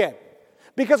over again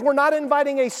because we're not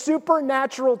inviting a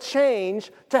supernatural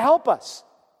change to help us.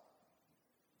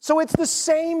 So it's the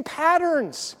same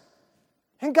patterns.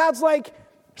 And God's like,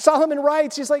 Solomon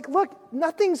writes, he's like, look,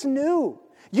 nothing's new.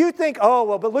 You think, oh,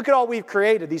 well, but look at all we've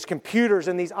created, these computers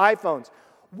and these iPhones.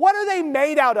 What are they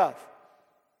made out of?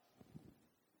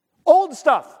 Old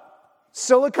stuff.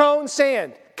 Silicone,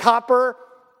 sand, copper,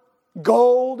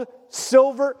 gold,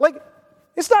 silver. Like,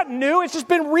 it's not new. It's just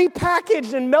been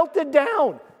repackaged and melted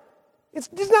down. It's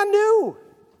not new.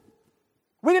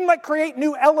 We didn't create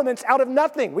new elements out of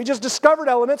nothing. We just discovered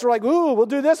elements. We're like, ooh, we'll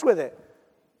do this with it.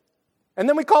 And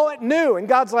then we call it new. And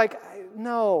God's like,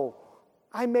 no,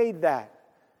 I made that.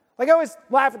 I always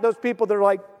laugh at those people that are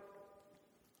like,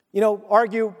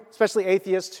 argue, especially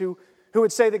atheists who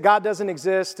would say that God doesn't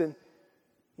exist and,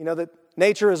 that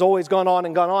nature has always gone on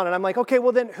and gone on. And I'm like, okay,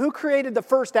 well then who created the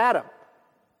first atom?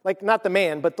 Not the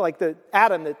man, but the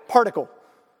atom, the particle.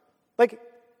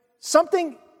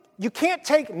 Something, you can't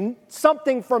take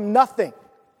something from nothing.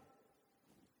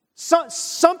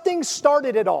 Something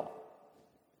started it all.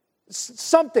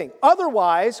 Something.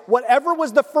 Otherwise, whatever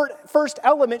was the first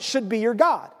element should be your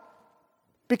God.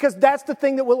 Because that's the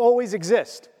thing that will always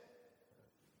exist.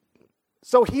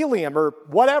 So helium or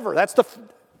whatever, that's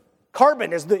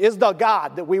carbon is the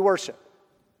God that we worship.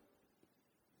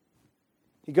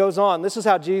 He goes on, this is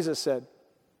how Jesus said,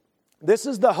 this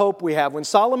is the hope we have. When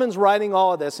Solomon's writing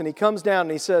all of this and he comes down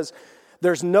and he says,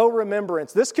 there's no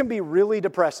remembrance, this can be really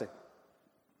depressing.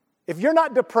 If you're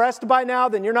not depressed by now,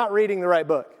 then you're not reading the right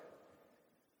book.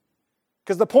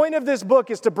 Because the point of this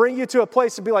book is to bring you to a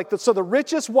place to be like, so the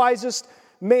richest, wisest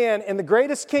man in the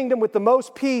greatest kingdom with the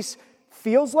most peace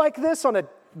feels like this on a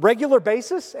regular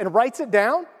basis and writes it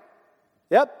down?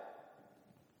 Yep.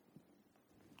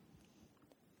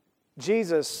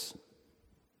 Jesus,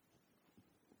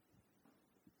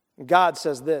 God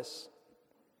says this,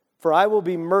 for I will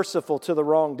be merciful to the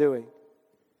wrongdoing,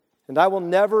 and I will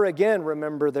never again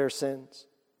remember their sins.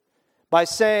 By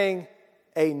saying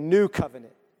a new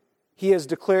covenant, he has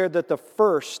declared that the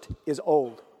first is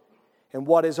old, and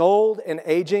what is old and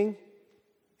aging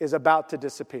is about to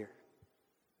disappear.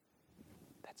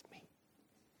 That's me.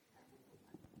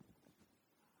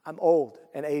 I'm old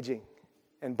and aging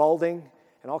and balding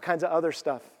and all kinds of other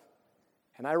stuff.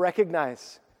 And I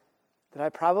recognize that I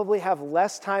probably have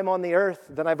less time on the earth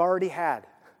than I've already had.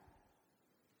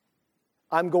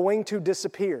 I'm going to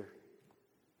disappear.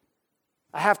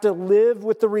 I have to live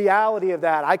with the reality of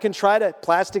that. I can try to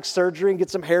plastic surgery and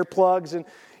get some hair plugs and,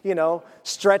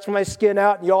 stretch my skin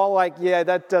out. And y'all yeah,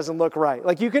 that doesn't look right.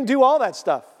 You can do all that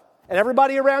stuff. And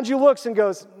everybody around you looks and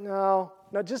goes, no,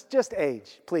 just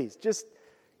age, please. Just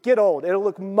get old. It'll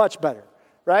look much better,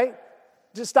 right?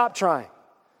 Just stop trying.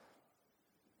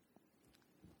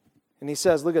 And he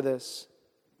says, look at this.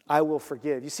 I will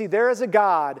forgive. You see, there is a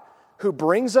God who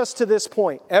brings us to this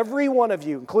point. Every one of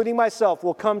you, including myself,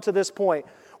 will come to this point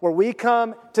where we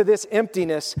come to this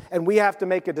emptiness and we have to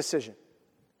make a decision.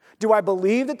 Do I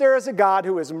believe that there is a God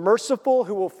who is merciful,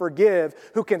 who will forgive,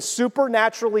 who can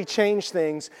supernaturally change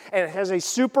things, and has a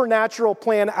supernatural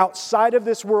plan outside of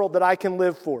this world that I can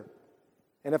live for?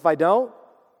 And if I don't,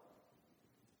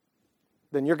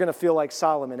 then you're going to feel like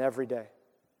Solomon every day.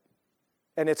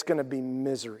 And it's going to be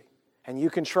misery. And you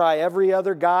can try every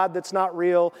other God that's not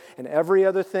real, and every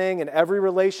other thing, and every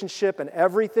relationship, and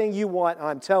everything you want,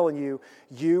 I'm telling you,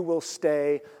 you will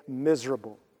stay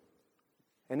miserable.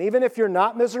 And even if you're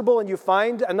not miserable and you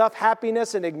find enough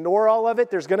happiness and ignore all of it,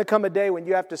 there's going to come a day when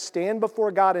you have to stand before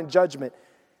God in judgment.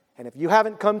 And if you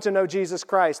haven't come to know Jesus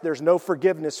Christ, there's no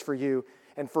forgiveness for you,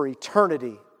 and for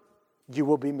eternity, you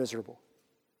will be miserable.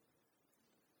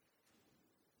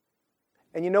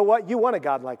 And you know what? You want a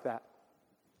God like that.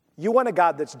 You want a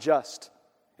God that's just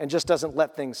and just doesn't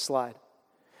let things slide.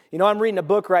 I'm reading a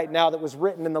book right now that was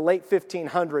written in the late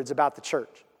 1500s about the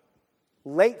church.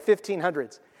 Late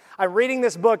 1500s. I'm reading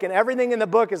this book and everything in the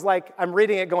book is I'm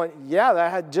reading it going, yeah,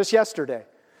 that had just yesterday.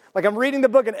 I'm reading the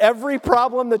book and every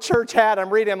problem the church had, I'm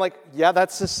like, yeah,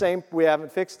 that's the same, we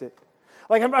haven't fixed it.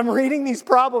 I'm reading these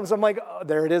problems, I'm like, oh,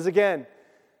 there it is again.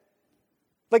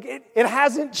 It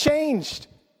hasn't changed.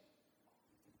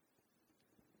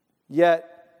 Yet,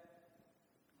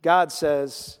 God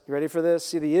says, you ready for this?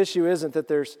 See, the issue isn't that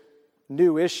there's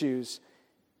new issues.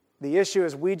 The issue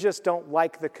is we just don't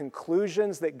like the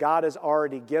conclusions that God has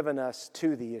already given us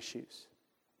to the issues.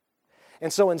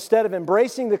 And so instead of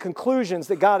embracing the conclusions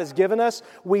that God has given us,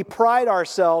 we pride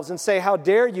ourselves and say, how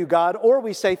dare you, God? Or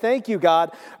we say, thank you,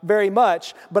 God, very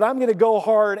much, but I'm going to go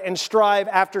hard and strive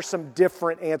after some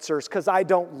different answers because I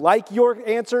don't like your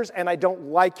answers and I don't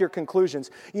like your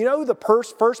conclusions. You know who the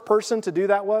first person to do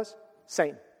that was?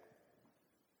 Satan.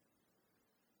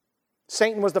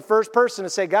 Satan was the first person to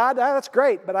say, God, that's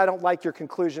great, but I don't like your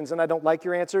conclusions and I don't like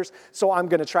your answers, so I'm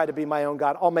going to try to be my own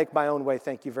God. I'll make my own way.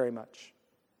 Thank you very much.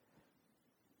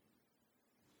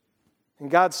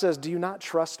 And God says, do you not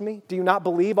trust me? Do you not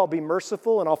believe I'll be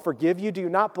merciful and I'll forgive you? Do you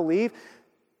not believe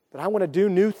that I want to do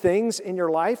new things in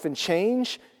your life and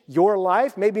change your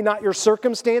life? Maybe not your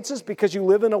circumstances, because you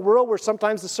live in a world where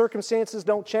sometimes the circumstances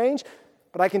don't change,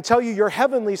 but I can tell you your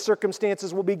heavenly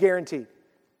circumstances will be guaranteed.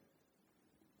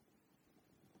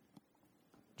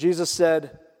 Jesus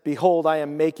said, behold, I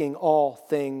am making all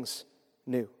things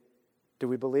new. Do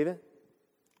we believe it?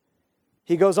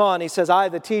 He goes on, he says, I,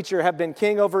 the teacher, have been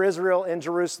king over Israel in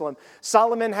Jerusalem.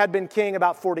 Solomon had been king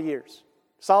about 40 years.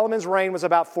 Solomon's reign was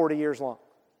about 40 years long.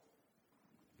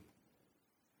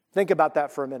 Think about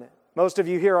that for a minute. Most of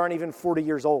you here aren't even 40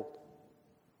 years old.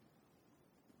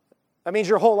 That means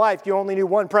your whole life you only knew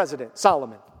one president,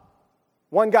 Solomon.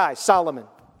 One guy, Solomon.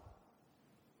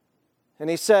 And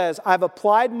he says, I've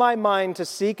applied my mind to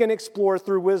seek and explore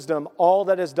through wisdom all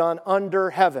that is done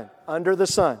under heaven, under the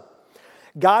sun.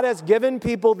 God has given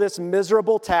people this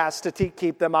miserable task to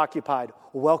keep them occupied.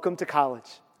 Welcome to college.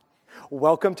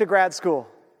 Welcome to grad school.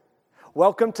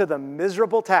 Welcome to the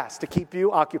miserable task to keep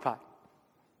you occupied.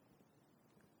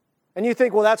 And you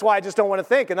think, well, that's why I just don't want to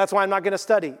think, and that's why I'm not going to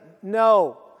study.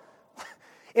 No.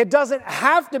 It doesn't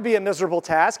have to be a miserable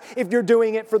task if you're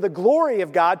doing it for the glory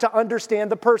of God, to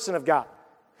understand the person of God.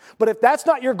 But if that's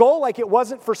not your goal, like it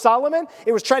wasn't for Solomon,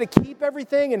 it was trying to keep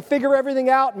everything and figure everything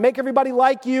out and make everybody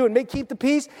like you and keep the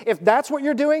peace. If that's what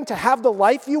you're doing to have the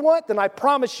life you want, then I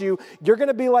promise you, you're going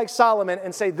to be like Solomon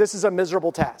and say, this is a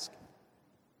miserable task.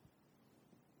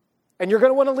 And you're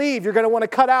going to want to leave. You're going to want to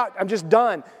cut out. I'm just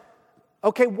done.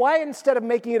 Okay, why instead of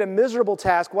making it a miserable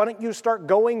task, why don't you start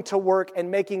going to work and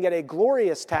making it a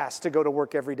glorious task to go to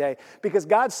work every day? Because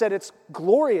God said it's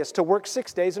glorious to work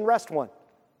 6 days and rest one.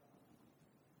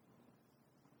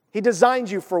 He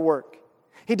designed you for work.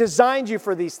 He designed you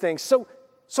for these things.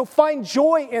 So find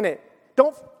joy in it.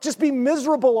 Don't just be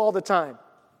miserable all the time.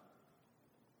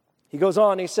 He goes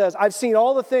on, he says, I've seen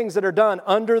all the things that are done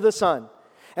under the sun,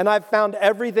 and I've found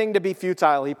everything to be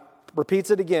futile. He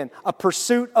repeats it again, a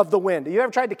pursuit of the wind. You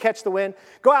ever tried to catch the wind?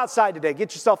 Go outside today,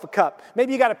 get yourself a cup.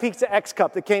 Maybe you got a Pizza X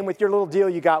cup that came with your little deal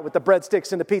you got with the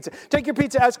breadsticks and the pizza. Take your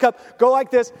Pizza X cup, go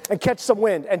like this, and catch some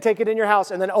wind, and take it in your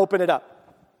house, and then open it up.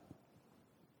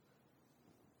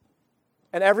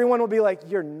 And everyone will be like,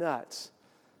 you're nuts.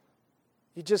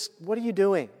 What are you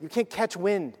doing? You can't catch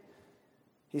wind.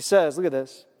 He says, look at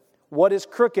this. What is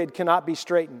crooked cannot be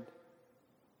straightened.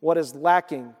 What is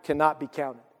lacking cannot be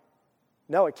counted.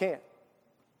 No, it can't.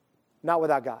 Not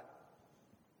without God.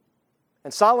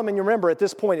 And Solomon, you remember, at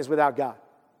this point is without God.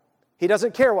 He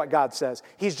doesn't care what God says.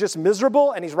 He's just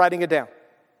miserable and he's writing it down.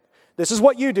 This is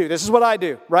what you do. This is what I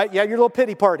do, right? You have your little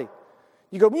pity party.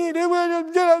 You go,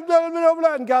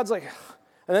 and God's like,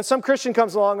 and then some Christian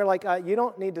comes along and like, you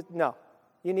don't need to, no,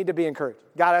 you need to be encouraged.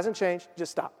 God hasn't changed,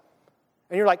 just stop.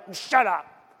 And you're like, shut up.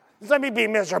 Let me be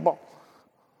miserable.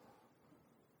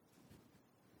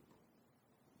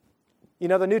 You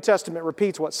know, the New Testament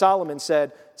repeats what Solomon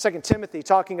said. 2 Timothy,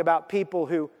 talking about people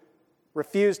who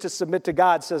refuse to submit to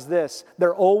God, says this: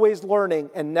 they're always learning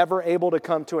and never able to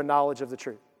come to a knowledge of the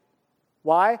truth.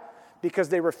 Why? Because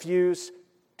they refuse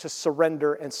to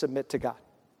surrender and submit to God.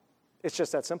 It's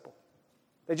just that simple.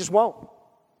 They just won't.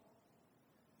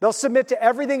 They'll submit to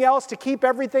everything else to keep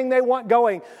everything they want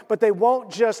going, but they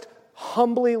won't just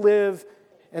humbly live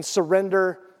and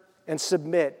surrender and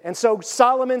submit. And so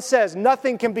Solomon says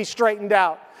nothing can be straightened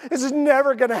out. This is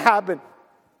never going to happen.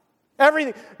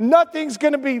 Nothing's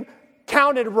going to be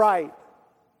counted right.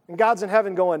 And God's in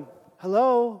heaven going,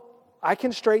 hello, I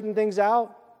can straighten things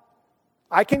out.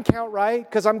 I can count right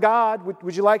because I'm God.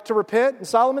 Would you like to repent? And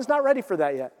Solomon's not ready for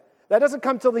that yet. That doesn't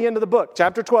come till the end of the book,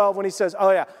 chapter 12, when he says,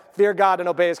 oh yeah, fear God and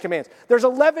obey his commands. There's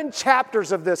 11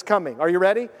 chapters of this coming. Are you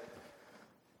ready?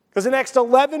 Because the next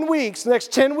 11 weeks, the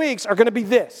next 10 weeks are going to be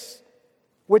this,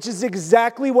 which is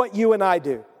exactly what you and I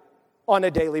do on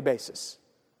a daily basis.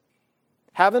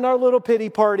 Having our little pity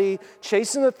party,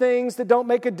 chasing the things that don't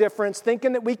make a difference,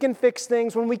 thinking that we can fix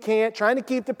things when we can't, trying to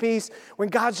keep the peace, when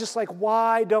God's just like,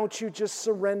 why don't you just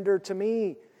surrender to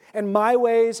me and my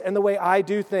ways and the way I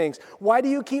do things? Why do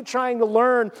you keep trying to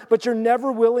learn, but you're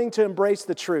never willing to embrace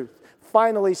the truth?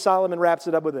 Finally, Solomon wraps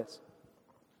it up with this.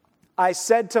 I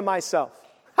said to myself,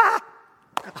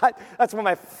 that's one of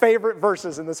my favorite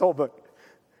verses in this whole book.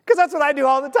 Because that's what I do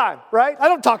all the time, right? I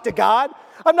don't talk to God.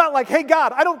 I'm not like, hey,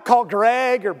 God. I don't call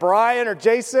Greg or Brian or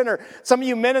Jason or some of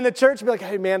you men in the church and be like,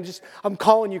 hey, man, I'm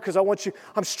calling you because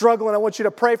I'm struggling. I want you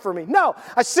to pray for me. No,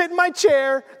 I sit in my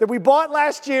chair that we bought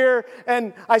last year,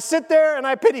 and I sit there and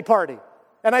I pity party.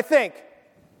 And I think,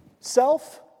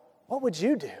 self, what would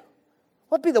you do?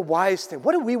 What'd be the wise thing?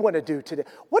 What do we want to do today?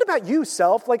 What about you,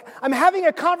 self? Like, I'm having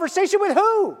a conversation with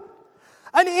who?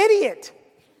 An idiot.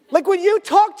 Like when you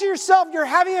talk to yourself, you're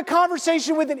having a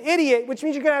conversation with an idiot, which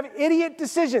means you're going to have idiot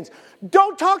decisions.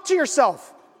 Don't talk to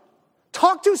yourself.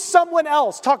 Talk to someone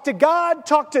else. Talk to God.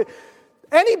 Talk to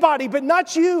anybody, but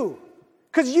not you.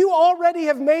 Because you already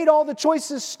have made all the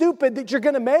choices stupid that you're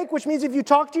going to make, which means if you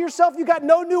talk to yourself, you got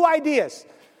no new ideas.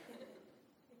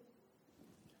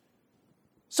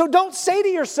 So don't say to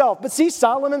yourself, but see,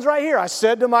 Solomon's right here. I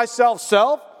said to myself,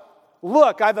 self,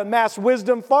 look, I've amassed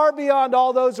wisdom far beyond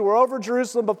all those who were over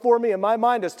Jerusalem before me, and my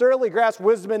mind has thoroughly grasped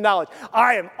wisdom and knowledge.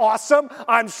 I am awesome.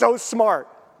 I'm so smart.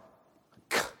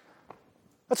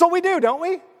 That's what we do, don't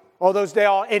we? Oh, those day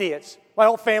all idiots. My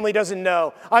whole family doesn't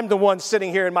know. I'm the one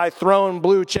sitting here in my throne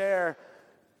blue chair,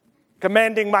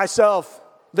 commanding myself.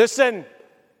 Listen,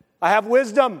 I have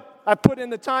wisdom. I put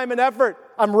in the time and effort.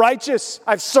 I'm righteous.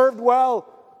 I've served well.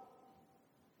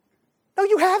 No,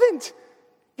 you haven't.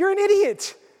 You're an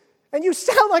idiot. And you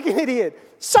sound like an idiot.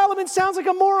 Solomon sounds like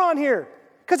a moron here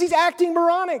because he's acting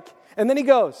moronic. And then he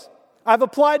goes, I've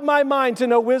applied my mind to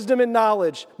know wisdom and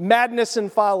knowledge, madness and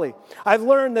folly. I've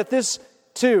learned that this,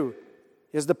 too,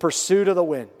 is the pursuit of the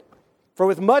wind. For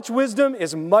with much wisdom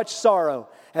is much sorrow.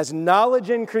 As knowledge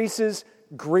increases,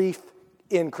 grief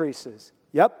increases.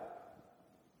 Yep.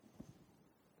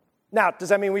 Now, does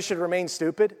that mean we should remain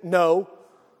stupid? No.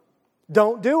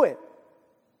 Don't do it.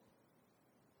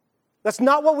 That's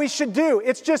not what we should do.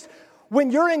 It's just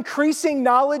when you're increasing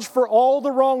knowledge for all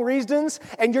the wrong reasons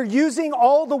and you're using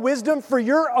all the wisdom for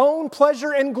your own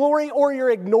pleasure and glory, or you're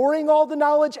ignoring all the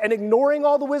knowledge and ignoring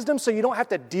all the wisdom so you don't have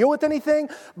to deal with anything,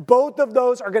 both of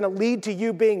those are going to lead to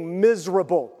you being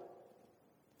miserable,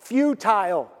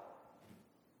 futile.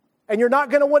 And you're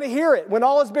not going to want to hear it. When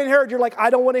all has been heard, you're like,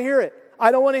 I don't want to hear it.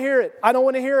 I don't want to hear it. I don't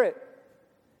want to hear it.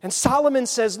 And Solomon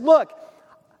says, look,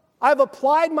 I've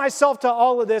applied myself to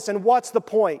all of this, and what's the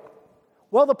point?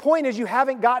 Well, the point is you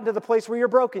haven't gotten to the place where you're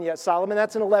broken yet, Solomon.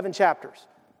 That's in 11 chapters.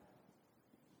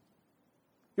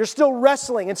 You're still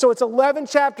wrestling, and so it's 11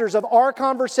 chapters of our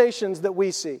conversations that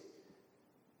we see.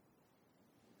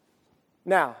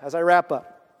 Now, as I wrap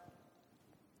up,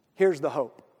 here's the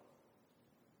hope.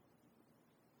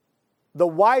 The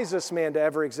wisest man to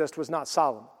ever exist was not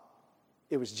Solomon.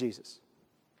 It was Jesus.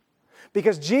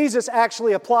 Because Jesus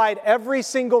actually applied every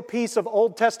single piece of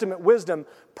Old Testament wisdom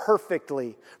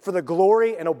perfectly for the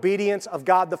glory and obedience of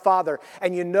God the Father.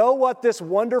 And you know what this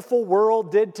wonderful world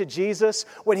did to Jesus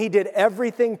when he did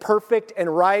everything perfect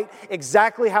and right,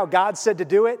 exactly how God said to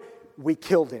do it? We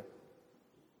killed him.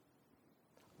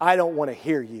 I don't want to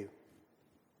hear you.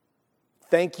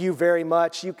 Thank you very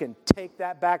much. You can take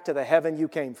that back to the heaven you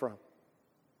came from.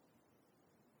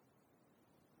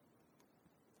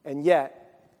 And yet,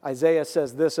 Isaiah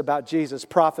says this about Jesus,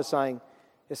 prophesying.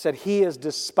 It said, he is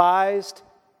despised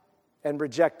and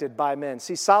rejected by men.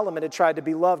 See, Solomon had tried to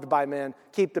be loved by men,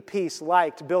 keep the peace,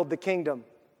 liked, build the kingdom.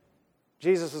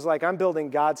 Jesus was like, I'm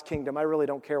building God's kingdom. I really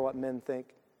don't care what men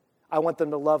think. I want them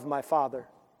to love my Father.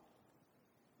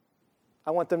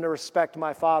 I want them to respect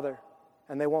my Father,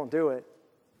 and they won't do it.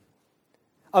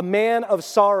 A man of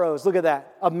sorrows, look at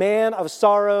that. A man of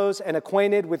sorrows and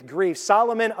acquainted with grief.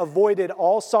 Solomon avoided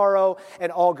all sorrow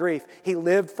and all grief. He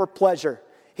lived for pleasure.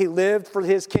 He lived for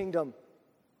his kingdom.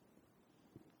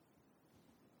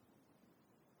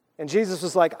 And Jesus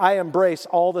was like, I embrace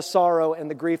all the sorrow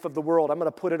and the grief of the world. I'm going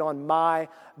to put it on my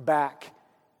back.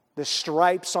 The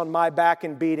stripes on my back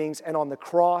and beatings, and on the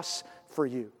cross for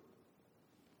you.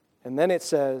 And then it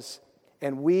says,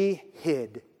 and we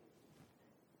hid,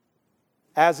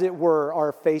 as it were,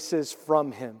 our faces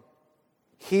from him.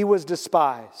 He was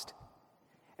despised,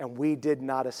 and we did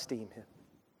not esteem him.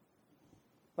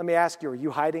 Let me ask you, are you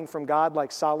hiding from God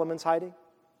like Solomon's hiding?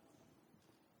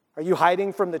 Are you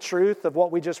hiding from the truth of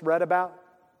what we just read about?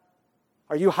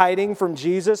 Are you hiding from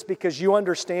Jesus because you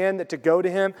understand that to go to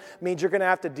him means you're going to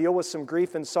have to deal with some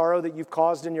grief and sorrow that you've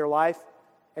caused in your life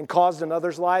and caused in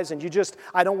others' lives, and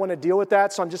I don't want to deal with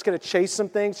that, so I'm just going to chase some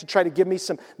things to try to give me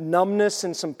some numbness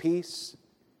and some peace?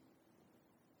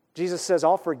 Jesus says,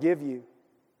 I'll forgive you.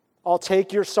 I'll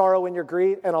take your sorrow and your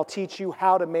grief, and I'll teach you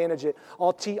how to manage it.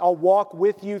 I'll walk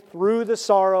with you through the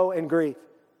sorrow and grief.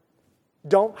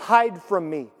 Don't hide from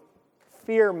me.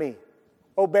 Fear me.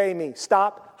 Obey me.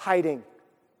 Stop hiding.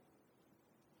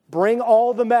 Bring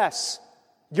all the mess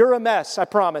You're a mess, I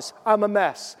promise. I'm a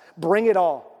mess. Bring it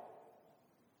all.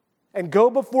 And go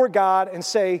before God and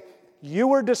say, you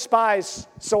were despised,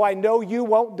 so I know you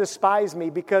won't despise me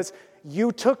because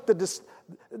you took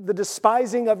the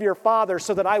despising of your father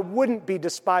so that I wouldn't be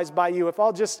despised by you if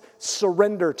I'll just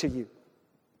surrender to you.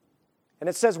 And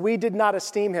it says we did not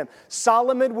esteem him.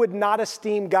 Solomon would not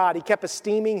esteem God. He kept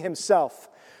esteeming himself.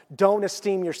 Don't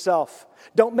esteem yourself.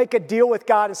 Don't make a deal with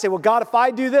God and say, well, God, if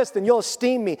I do this, then you'll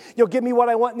esteem me. You'll give me what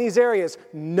I want in these areas.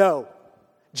 No.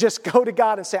 Just go to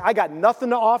God and say, I got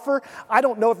nothing to offer. I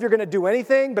don't know if you're going to do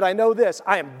anything, but I know this.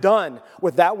 I am done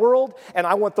with that world, and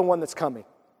I want the one that's coming.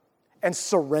 And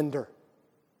surrender.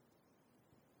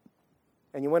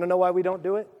 And you want to know why we don't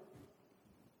do it?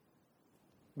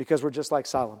 Because we're just like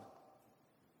Solomon.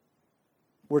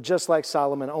 We're just like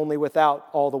Solomon, only without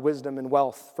all the wisdom and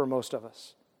wealth for most of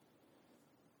us.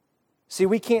 See,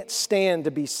 we can't stand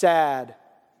to be sad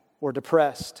or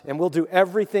depressed, and we'll do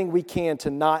everything we can to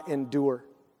not endure.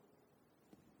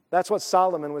 That's what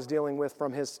Solomon was dealing with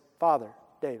from his father,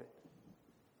 David.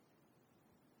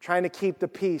 Trying to keep the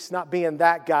peace, not being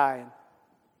that guy.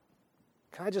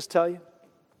 Can I just tell you?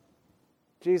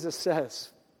 Jesus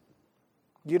says,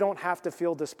 you don't have to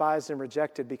feel despised and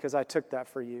rejected because I took that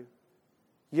for you.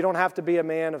 You don't have to be a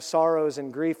man of sorrows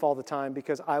and grief all the time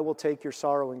because I will take your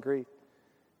sorrow and grief.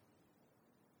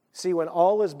 See, when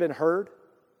all has been heard,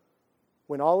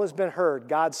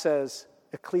 God says,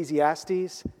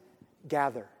 Ecclesiastes,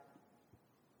 gather.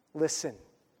 Listen.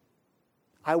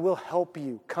 I will help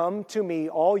you. Come to me,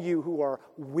 all you who are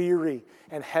weary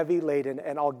and heavy laden,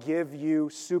 and I'll give you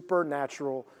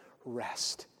supernatural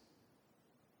rest.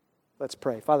 Let's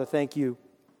pray. Father, thank you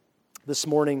this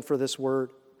morning for this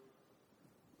word.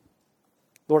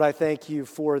 Lord, I thank you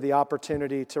for the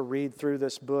opportunity to read through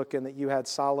this book and that you had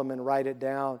Solomon write it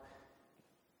down.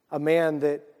 A man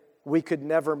that we could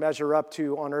never measure up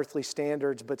to on earthly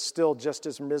standards, but still just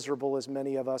as miserable as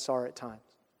many of us are at times.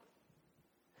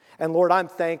 And Lord, I'm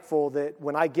thankful that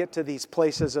when I get to these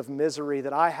places of misery,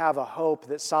 that I have a hope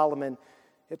that Solomon,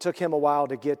 it took him a while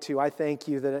to get to. I thank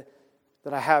you that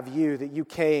I have you, that you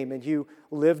came and you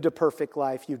lived a perfect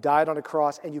life. You died on a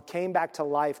cross and you came back to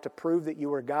life to prove that you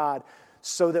were God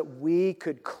so that we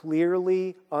could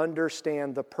clearly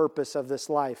understand the purpose of this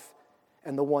life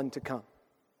and the one to come.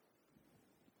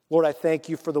 Lord, I thank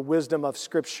you for the wisdom of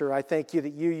Scripture. I thank you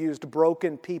that you used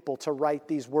broken people to write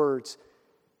these words,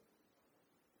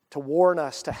 to warn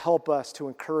us, to help us, to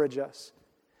encourage us.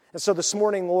 And so this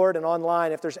morning, Lord, and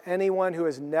online, if there's anyone who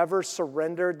has never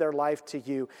surrendered their life to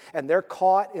you and they're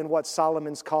caught in what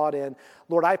Solomon's caught in,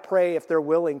 Lord, I pray if they're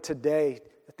willing today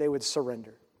that they would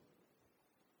surrender.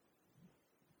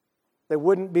 They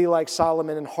wouldn't be like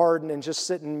Solomon and harden and just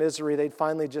sit in misery. They'd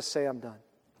finally just say, I'm done.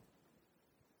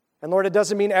 And Lord, it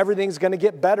doesn't mean everything's going to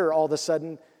get better all of a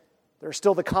sudden. There are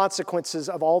still the consequences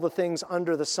of all the things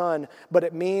under the sun, but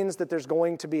it means that there's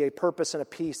going to be a purpose and a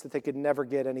peace that they could never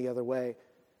get any other way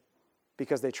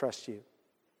because they trust you.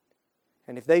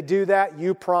 And if they do that,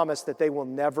 you promise that they will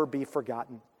never be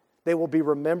forgotten. They will be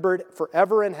remembered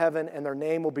forever in heaven, and their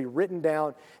name will be written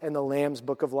down in the Lamb's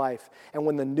book of life. And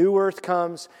when the new earth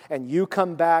comes and you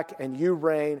come back and you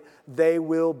reign, they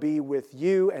will be with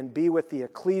you and be with the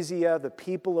ecclesia, the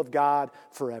people of God,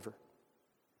 forever.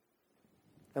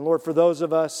 And Lord, for those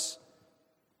of us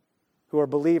who are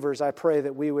believers, I pray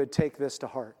that we would take this to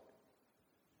heart.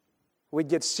 We'd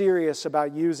get serious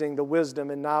about using the wisdom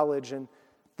and knowledge and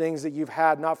things that you've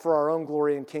had, not for our own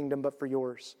glory and kingdom, but for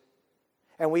yours.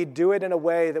 And we do it in a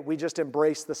way that we just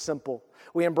embrace the simple.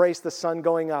 We embrace the sun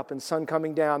going up and sun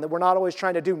coming down, that we're not always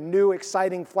trying to do new,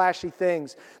 exciting, flashy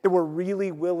things, that we're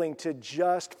really willing to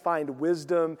just find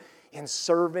wisdom in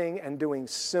serving and doing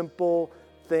simple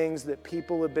things that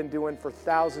people have been doing for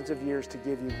thousands of years to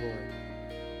give you glory.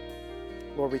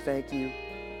 Lord, we thank you.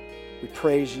 We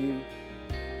praise you.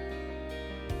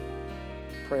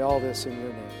 Pray all this in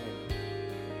your name.